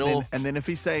risking it And all. then, and then if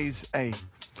he says, "Hey,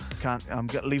 can't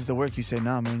leave the work," you say,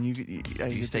 "Nah, man, you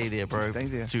You stay there, bro. Stay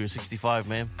there." 265,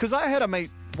 man. Because I had a mate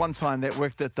one time that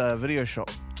worked at the video shop,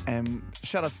 and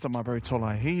shout outs to my bro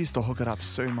Tolai. He used to hook it up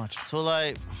so much. So,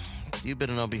 like, you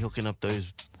better not be hooking up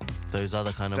those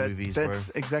other kind of movies, That's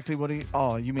bro. exactly what he.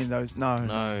 Oh, you mean those? No.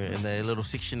 No, in the little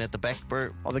section at the back, bro.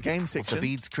 Oh, the game With section. the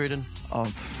beads curtain.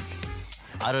 Oh,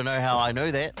 I don't know how I know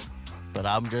that, but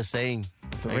I'm just saying.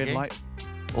 the red Okay? light.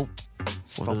 Oh,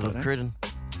 Stop with the it, little eh? curtain.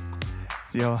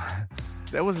 Yo,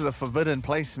 that was the forbidden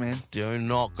place, man. Do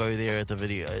not go there at the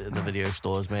video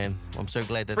stores, man. I'm so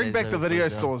glad that Bring there's back the no video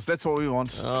closure. stores. That's what we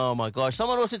want. Oh my gosh.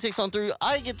 Someone also texts on through,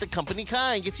 I get the company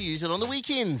car and get to use it on the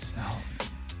weekends.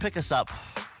 Pick us up.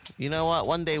 You know what?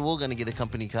 One day we're going to get a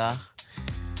company car.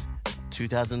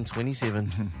 2027.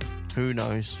 Who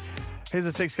knows? Here's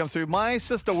a text come through. My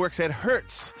sister works at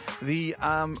Hertz.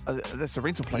 That's a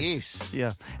rental place. Yes.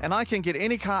 Yeah. And I can get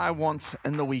any car I want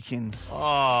in the weekends.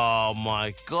 Oh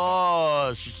my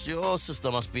gosh. Your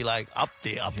sister must be like up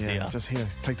there. Yeah. Just here.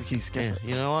 Take the keys. Skip Yeah, it.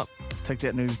 you know what? Take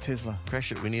that new Tesla.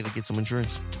 Crash it. We need to get some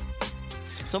insurance.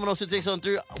 Someone also takes on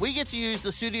through. We get to use the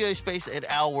studio space at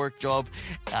our work job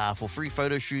for free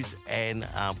photo shoots and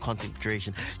content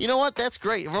creation. You know what? That's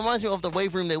great. It reminds me of the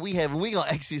wave room that we have, and we got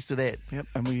access to that. Yep.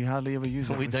 And we hardly ever use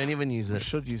it. We don't even use We it.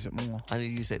 should use it more. I need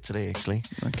to use that today, actually.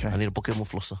 Okay. I need to book in with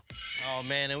Flosser. Oh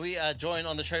man, and we are joined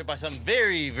on the show by some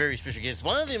very, very special guests.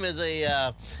 One of them is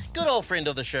a good old friend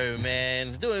of the show,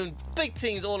 man, doing big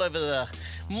things all over the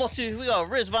Motu. We got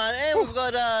Rizvan, and we've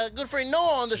got good friend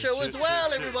Noah on the show as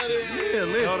well, everybody. Yeah,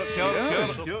 let's.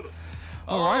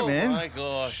 All right, man. Oh my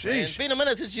gosh, man. It's been a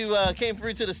minute since you came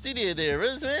through to the studio there,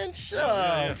 Riz, man.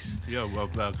 Shucks. Yeah, well,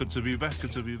 good to be back.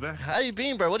 Good to be back. How you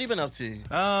been, bro? What have you been up to?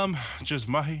 Just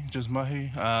mahi.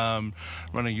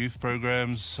 Running youth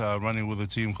programs, running with a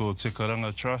team called Te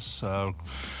Karanga Trust.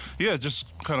 Yeah,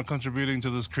 just kind of contributing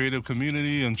to this creative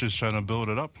community and just trying to build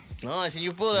it up. Nice, and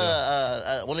you brought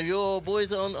one of your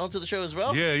boys onto the show as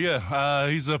well? Yeah.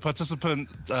 He's a participant,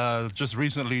 just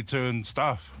recently turned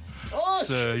staff. Oh,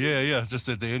 So yeah, just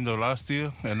at the end of last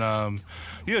year, and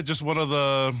just one of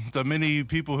the many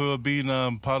people who have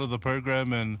been part of the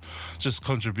program and just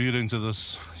contributing to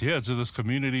this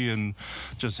community and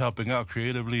just helping out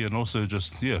creatively and also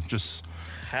just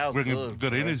how bringing good, good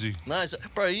bro. energy. Nice,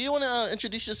 bro. You want to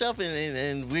introduce yourself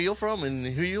and where you're from and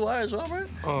who you are as well, bro?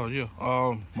 Oh, yeah.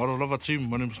 Maro Lava team.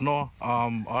 My name's Noah.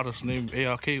 Artist name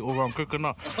ARK over on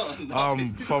Kukana.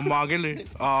 From Magele.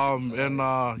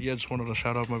 Just wanted to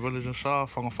shout out my village and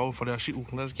stuff. Whangawhau for their shi'u.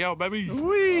 Let's go, baby.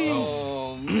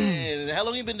 Oh, man. How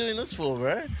long you been doing this for,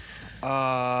 bro?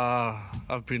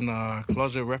 I've been a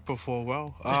closet rapper for a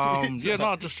while.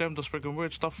 I just jammed the spoken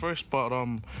word stuff first, but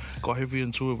got heavy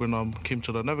into it when came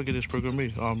to the Navigators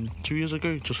program. 2 years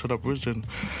ago, just hit up Riz and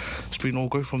it's been all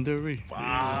go from there.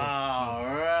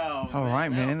 Wow, All right,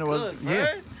 man. Good, Well, bro.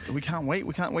 yeah, we can't wait.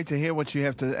 We can't wait to hear what you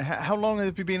have to. How long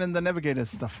have you been in the Navigator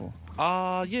stuff for?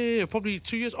 Probably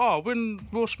 2 years. Oh, when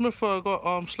Will Smith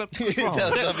got slapped.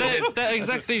 That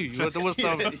exactly. That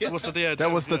was the day.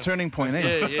 That was the turning point,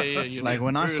 eh? Yeah. Like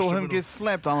when I Very saw him subliminal. get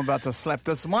slapped, I'm about to slap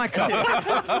this mic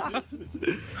up.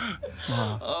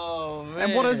 Oh, man.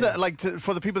 And what is it like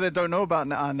for the people that don't know about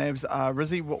Nabs?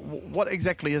 Rizzy, what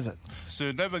exactly is it?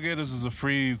 So Navigators is a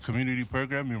free community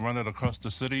program. We run it across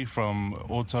the city from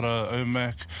Otara,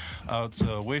 Omak, out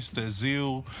west at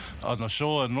Zeal, on the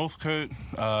shore at Northcote,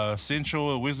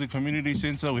 Central at Wesley Community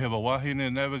Centre. We have a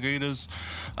Wahine Navigators,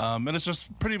 and it's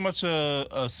just pretty much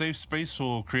a safe space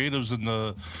for creatives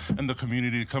in the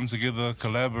community to come together,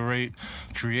 collaborate,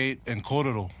 create, and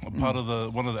kōrero.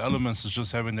 One of the elements is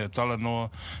just having that talanoa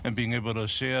and being able to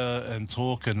share and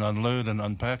talk and unload and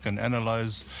unpack and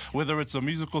analyze, whether it's a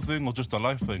musical thing or just a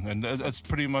life thing. And it's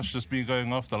pretty much just been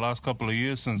going off the last couple of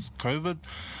years since COVID.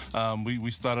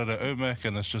 We started at OMAC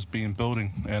and it's just been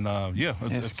building. And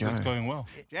it's going well.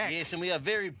 Yes, and we are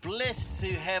very blessed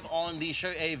to have on the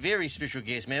show a very special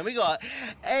guest, man. We got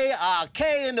ARK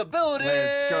in the building.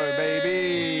 Let's go,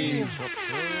 baby.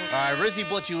 All right, Rizzy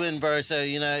brought you in, bro. So,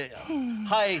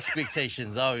 high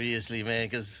expectations, obviously, man,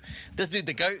 because this dude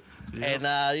the GOAT. Yeah.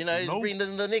 And, he's bringing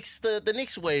the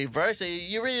next wave, bro. So,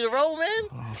 you ready to roll, man?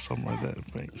 Oh, something like that,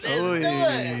 thanks. Let's do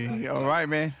it. All right,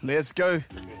 man. Let's go.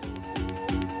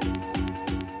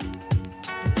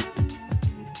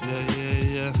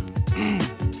 Yeah.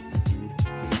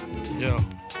 Yo.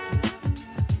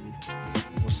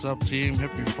 What's up, team?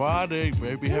 Happy Friday,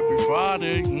 baby. Happy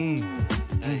Friday.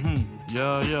 Hey.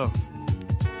 Yeah.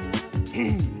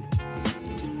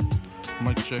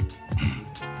 Mic check.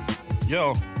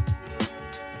 Yo.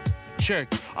 Check.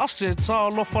 I said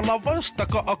talo for lovers,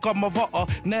 stuck a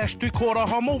kamava'a. Nasty quarter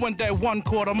homo when that 1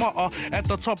 quarter ma'a. At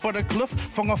the top of the cliff,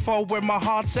 from a fall where my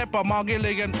heart's at. By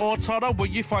Mangele and Ortada, where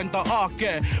you find the arc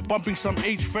at. Bumping some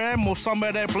H-fam or some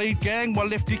of that blade gang. While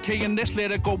FDK and this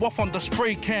let it go off on the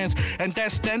spray cans. And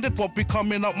that standard what be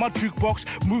coming up my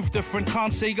jukebox. Move different,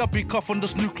 can't say I be cuffing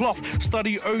this new cloth.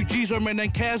 Study OGs, women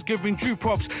and Kaz giving due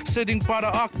props. Sitting by the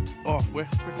arc. Oh, where?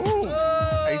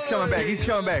 Hey, he's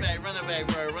coming back. Run it back,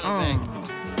 bro. Run it back.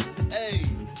 Hey.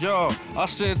 Yo, I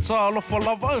said talo for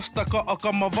lovers, stuck a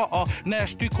kamava'a.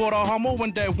 Nasty quarter homo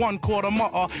when that 1 quarter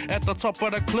ma'a. At the top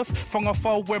of the cliff, from a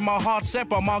fall where my heart's at.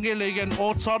 By Mangele and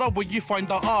Ortada, where you find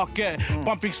the arc at.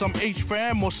 Bumping some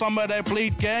H-fam or some of that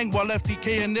blade gang. While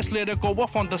FDK and this let it go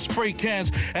off on the spray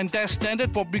cans. And that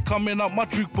standard what be coming up my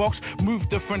jukebox. Move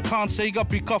different, can't say I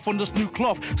be cuff on this new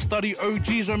cloth. Study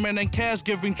OGs, women and Kaz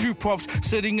giving due props.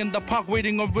 Sitting in the park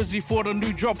waiting on Rizzy for the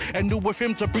new job. And knew with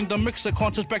him to bring the mixer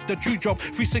concerts back the Jew job.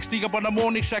 360 up on the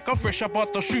morning shack, I'm fresh up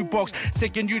out the shoebox.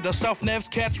 Taking you to South Navs,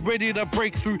 cats ready to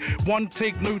break through. 1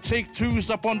 take, no take, 2's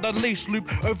up on the lace loop.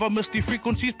 Over misty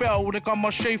frequencies, better with on my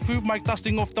shade food. Mic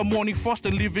dusting off the morning frost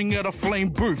and leaving it a flame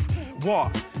booth.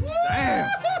 What? Damn.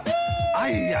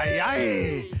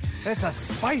 Aye. That's a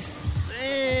spice.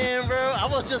 Damn, bro. I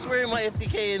was just wearing my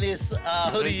FDK in this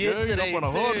hoodie yesterday, too.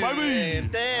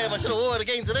 Damn, I should have worn it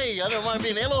again today. I don't mind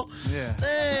being hello. Yeah.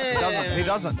 Damn. He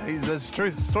doesn't. That's the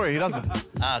truth story. He doesn't.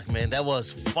 Man, that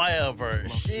was fire, bro.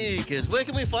 Sheekus. Where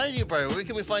can we find you, bro? Where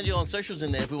can we find you on socials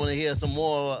in there if we want to hear some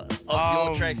more of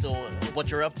your tracks or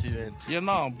what you're up to, man? Yeah,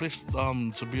 no, I'm blessed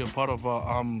to be a part of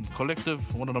a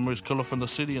collective, one of the most killer from the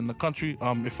city and the country.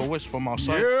 If I West from our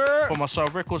side, from our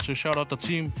side records, so shout out the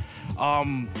team.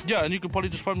 And you can probably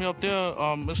just find me up there.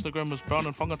 Instagram is Brown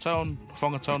and Whangatown.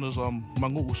 Whangatown is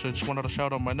Mangu'u, so just wanted to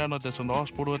shout out my nana that's in the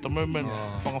hospital at the moment.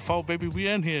 Whangawhau, baby, we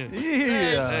in here.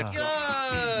 Yeah.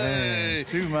 Hey,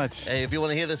 too much. Hey, if you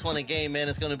want to hear this one again, man,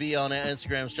 it's going to be on our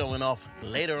Instagram showing off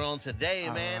later on today,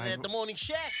 man, at the Morning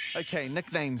Shack. Okay,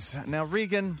 nicknames. Now,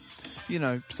 Regan,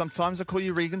 sometimes I call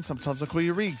you Regan, sometimes I call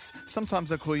you Regs.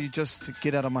 Sometimes I call you just to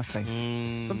get out of my face.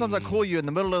 Sometimes I call you in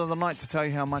the middle of the night to tell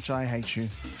you how much I hate you.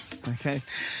 Okay?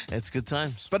 It's good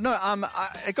times. But no,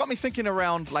 it got me thinking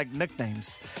around, like,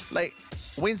 nicknames. Like,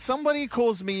 when somebody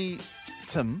calls me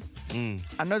Tim,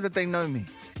 I know that they know me.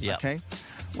 Yeah. Okay?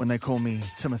 When they call me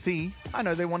Timothy, I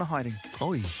know they want a hiding.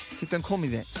 Oh, Okay, don't call me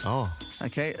that. Oh.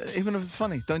 Okay? Even if it's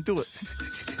funny, don't do it.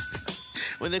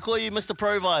 When they call you Mr.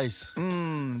 Provise.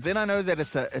 Then I know that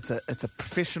it's a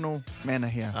professional manner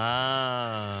here.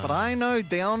 But I know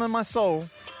down in my soul,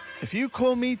 if you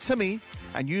call me Timmy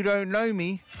and you don't know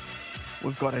me,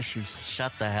 we've got issues.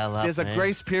 Shut the hell up, There's a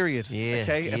grace period. Yeah.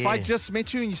 Okay? If I just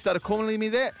met you and you started calling me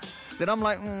that, then I'm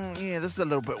like, this is a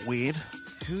little bit weird.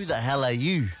 Who the hell are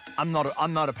you? I'm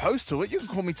not opposed to it. You can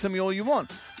call me Timmy all you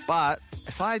want. But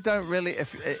if I don't really...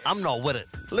 I'm not with it.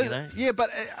 Yeah, but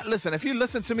listen, if you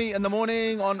listen to me in the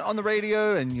morning on the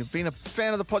radio and you've been a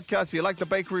fan of the podcast, you like the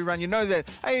bakery run, you know that,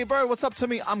 hey, bro, what's up,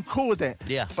 Timmy? I'm cool with that.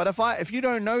 Yeah. But if you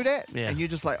don't know that and you're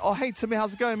just like, oh, hey, Timmy,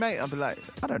 how's it going, mate? I'll be like,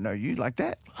 I don't know you like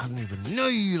that. I don't even know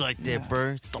you like that,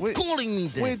 bro. Stop calling me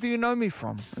that. Where do you know me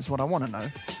from is what I want to know.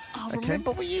 I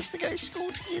remember we used to go to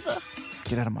school together.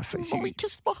 Get out of my face. But we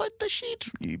kissed behind the shed.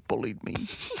 You bullied me.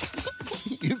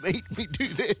 You made me do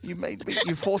that.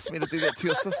 You forced me to do that to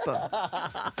your sister.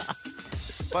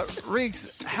 But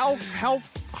Riggs, how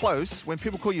close when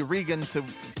people call you Regan to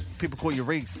people call you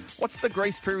Riggs? What's the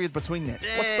grace period between that?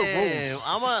 What's the rules?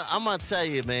 I'm gonna tell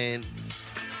you, man.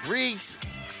 Riggs,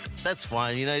 that's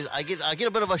fine. You know, I get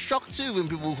a bit of a shock too when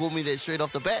people call me that straight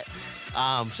off the bat.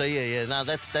 So yeah, no,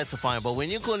 that's a fine. But when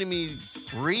you're calling me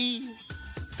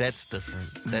that's different.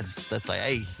 That's like,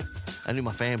 hey, I knew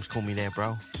my fams call me that,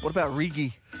 bro. What about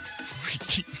Riggy?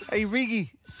 Hey,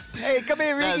 Riggy. Hey, come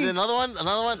here, Riggy. Another one.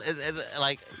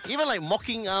 Like even like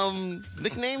mocking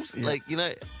nicknames, like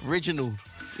Reginald.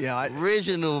 Yeah,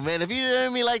 Reginald, man. If you know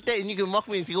me like that and you can mock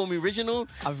me and call me Reginald,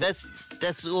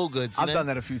 that's all good. I've done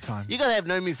that a few times. You gotta have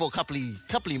known me for a couple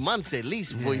of months at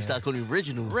least before you start calling me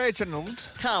Reginald.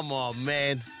 Reginald. Come on,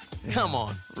 man. Yeah. Come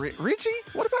on. Richie?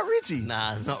 What about Richie?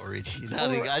 Nah, not Richie.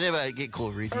 I never get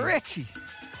called Richie. Richie.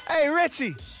 Hey,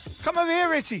 Richie. Come over here,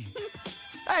 Richie.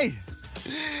 Hey.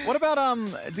 What about,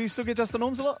 do you still get Just the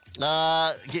Norms a lot?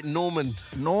 Get Norman.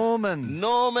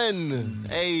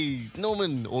 Hey,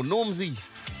 Norman or Normsy.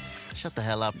 Shut the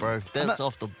hell up, bro. That's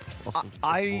off the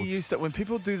I used to, when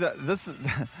people do that,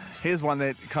 here's one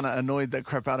that kind of annoyed the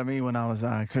crap out of me when I was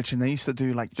coaching. They used to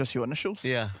do like just your initials.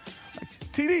 Yeah. Like,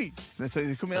 TD. That's what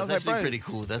they call me. That's actually pretty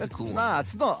cool. That's a cool one. Nah,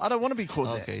 it's not. I don't want to be called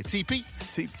that. Okay, TP.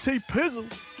 T Pizzle.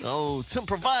 Oh, Tim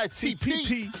provide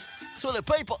TP. Toilet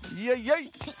paper. Yeah.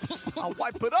 I'll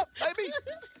wipe it up, baby.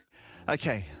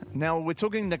 Okay, now we're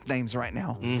talking nicknames right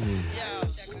now.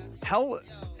 Mm-hmm. How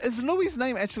is Louis's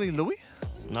name actually Louis?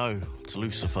 No, it's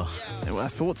Lucifer. Yeah, well, I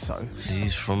thought so.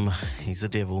 He's a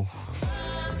devil.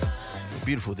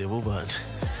 Beautiful devil, but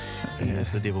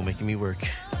it's the devil making me work.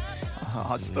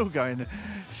 I'm still going,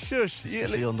 shush.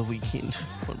 Especially on the weekend,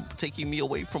 taking me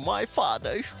away from my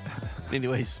father.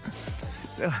 Anyways.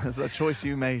 It's a choice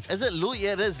you made. Is it Louis?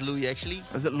 Yeah, it is Louis, actually.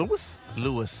 Is it Lewis?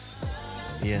 Lewis.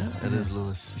 Yeah, it is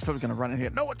Lewis. He's probably going to run in here.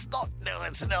 No, it's not. No,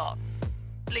 it's not.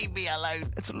 Leave me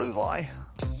alone. It's Levi.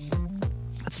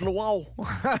 It's Luau.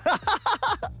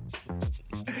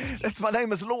 That's my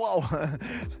name is Luau.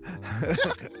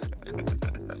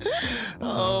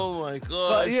 Oh my god!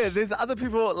 But yeah, there's other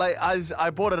people. Like I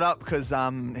brought it up because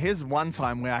here's one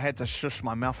time where I had to shush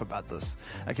my mouth about this.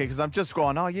 Okay, because I'm just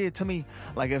going, oh yeah, Timmy.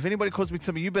 Like if anybody calls me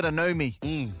Timmy, you better know me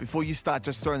before you start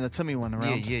just throwing the Timmy one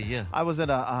around. Yeah. I was at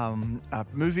a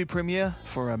movie premiere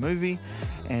for a movie,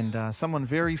 and someone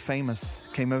very famous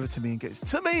came over to me and goes,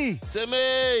 Timmy,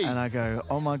 and I go,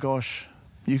 oh my gosh,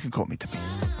 you can call me Timmy.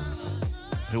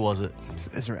 Who was it?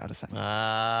 Israel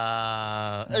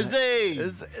Adesanya. Izzy!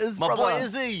 Is my brother. boy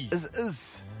Izzy!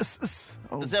 Is.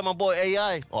 Oh. Is that my boy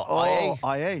AI? Or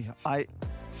IA?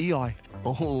 EI.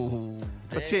 Oh.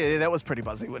 But yeah, that was pretty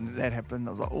buzzy when that happened.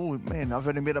 I was like, oh man, I've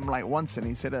only met him like once, and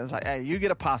he said, I was like, hey, you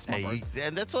get a pass, my bro.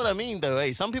 And that's what I mean, though.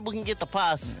 Hey, some people can get the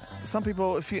pass. Yeah. Some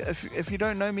people, if you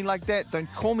don't know me like that,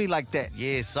 don't call me like that.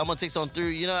 Yes, someone takes on through.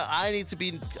 You know, I need to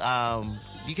be.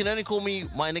 You can only call me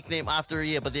my nickname after a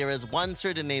year, but there is one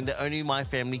certain name that only my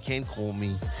family can call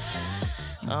me.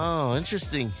 Oh,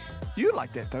 interesting. You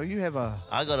like that though? You have a.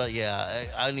 I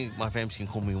only my family can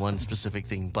call me one specific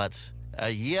thing, but a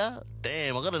year?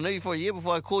 Damn, I gotta know you for a year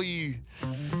before I call you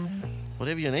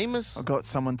whatever your name is. I got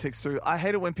someone text through. I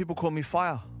hate it when people call me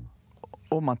Fire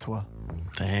or Matua.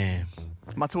 Damn.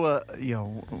 Matua,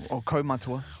 or Ko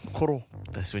Matua, Koro.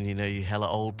 That's when you know you're hella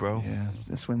old, bro. Yeah,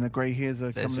 that's when the grey hairs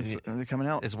are coming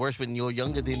out. It's worse when you're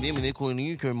younger than them and they're calling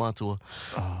you Ko Matua.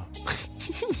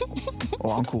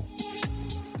 Or Uncle.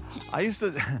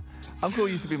 Uncle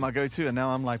used to be my go-to, and now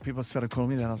I'm like, people started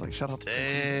calling me that. I was like, shut up.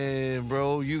 Damn,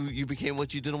 bro. You became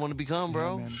what you didn't want to become,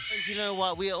 bro. Yeah, you know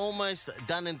what? We are almost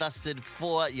done and dusted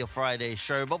for your Friday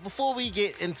show. But before we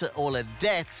get into all of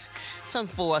that, it's time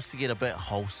for us to get a bit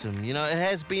wholesome. You know, it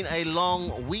has been a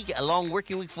long week, a long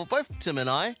working week for both Tim and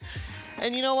I.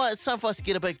 And you know what? It's time for us to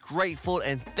get a bit grateful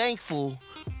and thankful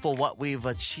for what we've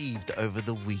achieved over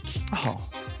the week. Oh,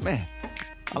 man.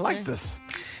 I like this.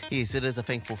 Yes, it is a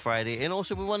Thankful Friday. And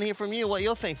also, we want to hear from you what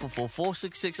you're thankful for.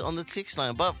 466 on the text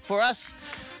line. But for us,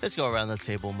 let's go around the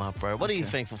table, my bro. What are you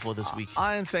thankful for this week?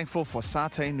 I am thankful for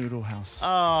Satay Noodle House.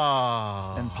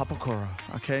 In Papakura.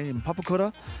 Okay, in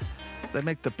Papakura, they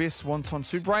make the best wonton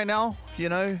soup right now. You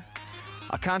know,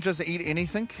 I can't just eat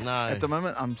anything. No. At the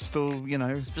moment, I'm still,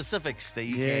 Specifics that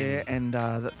you can. Yeah, and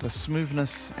the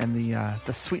smoothness and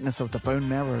the sweetness of the bone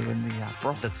marrow and the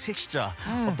broth. The texture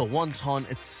of the wonton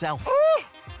itself.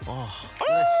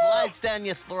 It slides down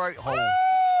your throat hole.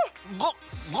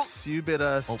 You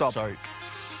better stop. Sorry.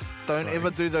 Don't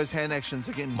ever do those hand actions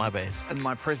again. My bad. In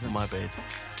my presence. My bad.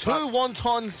 2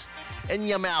 wontons in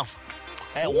your mouth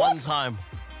at one time.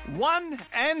 1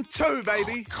 and 2,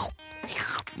 baby.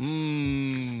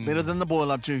 It's better than the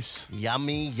boil up juice.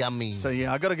 Yummy, yummy. So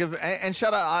yeah, I gotta give and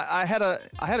shout out. I had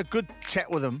a good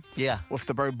chat with him. Yeah. With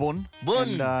the bro Bun.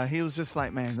 And he was just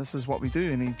like, man, this is what we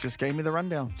do, and he just gave me the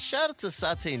rundown. Shout out to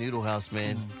Satay Noodle House,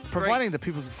 man. Providing the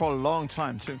people for a long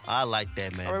time too. I like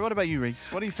that, man. All right, what about you,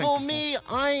 Reeks? What do you think? For me,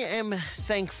 I am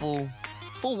thankful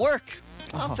for work.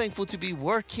 I'm thankful to be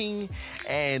working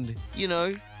and, you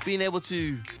know, being able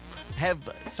to have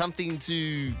something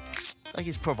to, I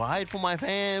guess, provide for my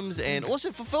fams and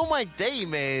also fulfill my day,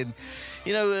 man.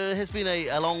 You know, it has been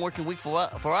a long working week for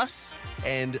us,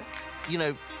 and, you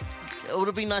know, it would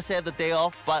have been nice to have the day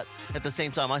off, but at the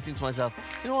same time, I think to myself,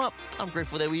 you know what? I'm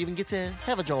grateful that we even get to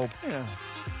have a job. Yeah.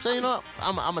 So, you know what?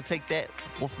 I'm going to take that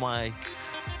with my...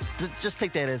 Just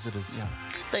take that as it is. Yeah.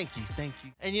 Thank you.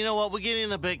 And you know what? We're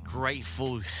getting a bit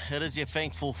grateful. It is your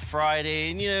Thankful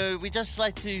Friday. And, you know, we just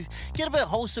like to get a bit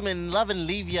wholesome and love and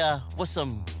leave you with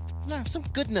some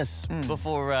goodness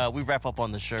before we wrap up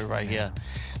on the show right here.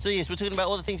 So, yes, we're talking about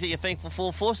all the things that you're thankful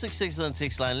for. 466 on the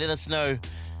text line. Let us know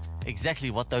exactly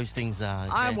what those things are.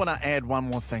 Okay? I want to add one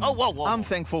more thing. Oh, whoa. I'm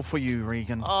thankful for you,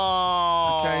 Regan.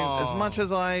 Oh. Okay, as much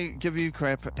as I give you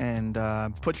crap and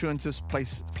put you into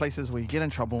places where you get in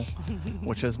trouble,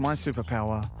 which is my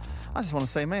superpower, I just want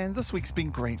to say, man, this week's been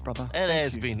great, brother. It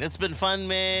has been. It's been fun,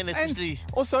 man. Especially... And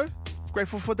also,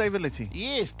 grateful for David Litty.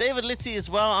 Yes, David Litty as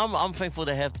well. I'm thankful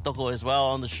to have Toko as well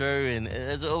on the show, and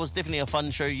it was definitely a fun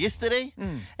show yesterday.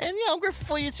 And yeah, I'm grateful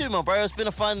for you too, my bro. It's been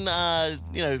a fun,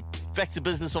 you know, back to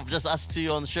business of just us two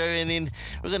on the show, and then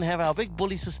we're gonna have our big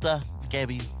bully sister,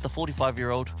 Gabby, the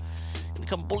 45-year-old, gonna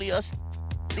come bully us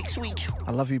next week.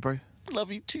 I love you, bro.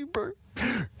 Love you too, bro.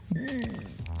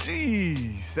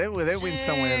 Jeez, that went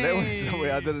somewhere. That went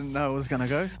somewhere I didn't know it was going to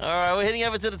go. All right, we're heading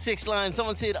over to the text line.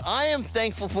 Someone said, I am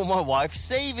thankful for my wife's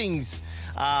savings.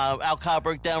 Our car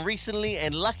broke down recently,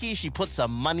 and lucky she put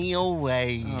some money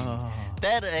away.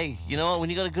 That, hey, you know what?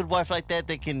 When you got a good wife like that,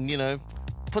 they can, you know,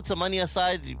 put some money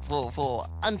aside for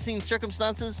unseen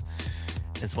circumstances.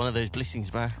 It's one of those blessings,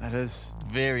 bro. That is.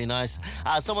 Very nice.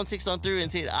 Someone texted on through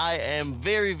and said, I am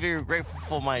very, very grateful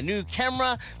for my new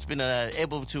camera. It's been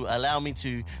able to allow me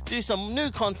to do some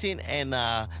new content and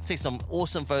take some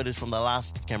awesome photos from the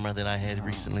last camera that I had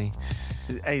recently.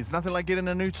 Hey, it's nothing like getting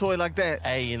a new toy like that.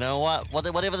 Hey, you know what?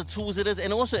 Whatever the tools it is,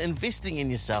 and also investing in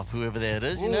yourself, whoever that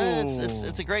is. You know,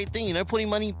 it's a great thing. You know, putting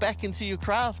money back into your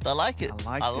craft. I like it.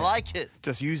 I like it.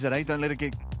 Just use it, eh? Don't let it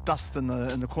get dust in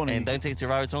the corner. And don't take it to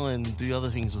Rarotonga and do other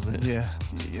things with it. Yeah.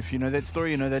 If you know that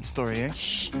story, you know that story, eh?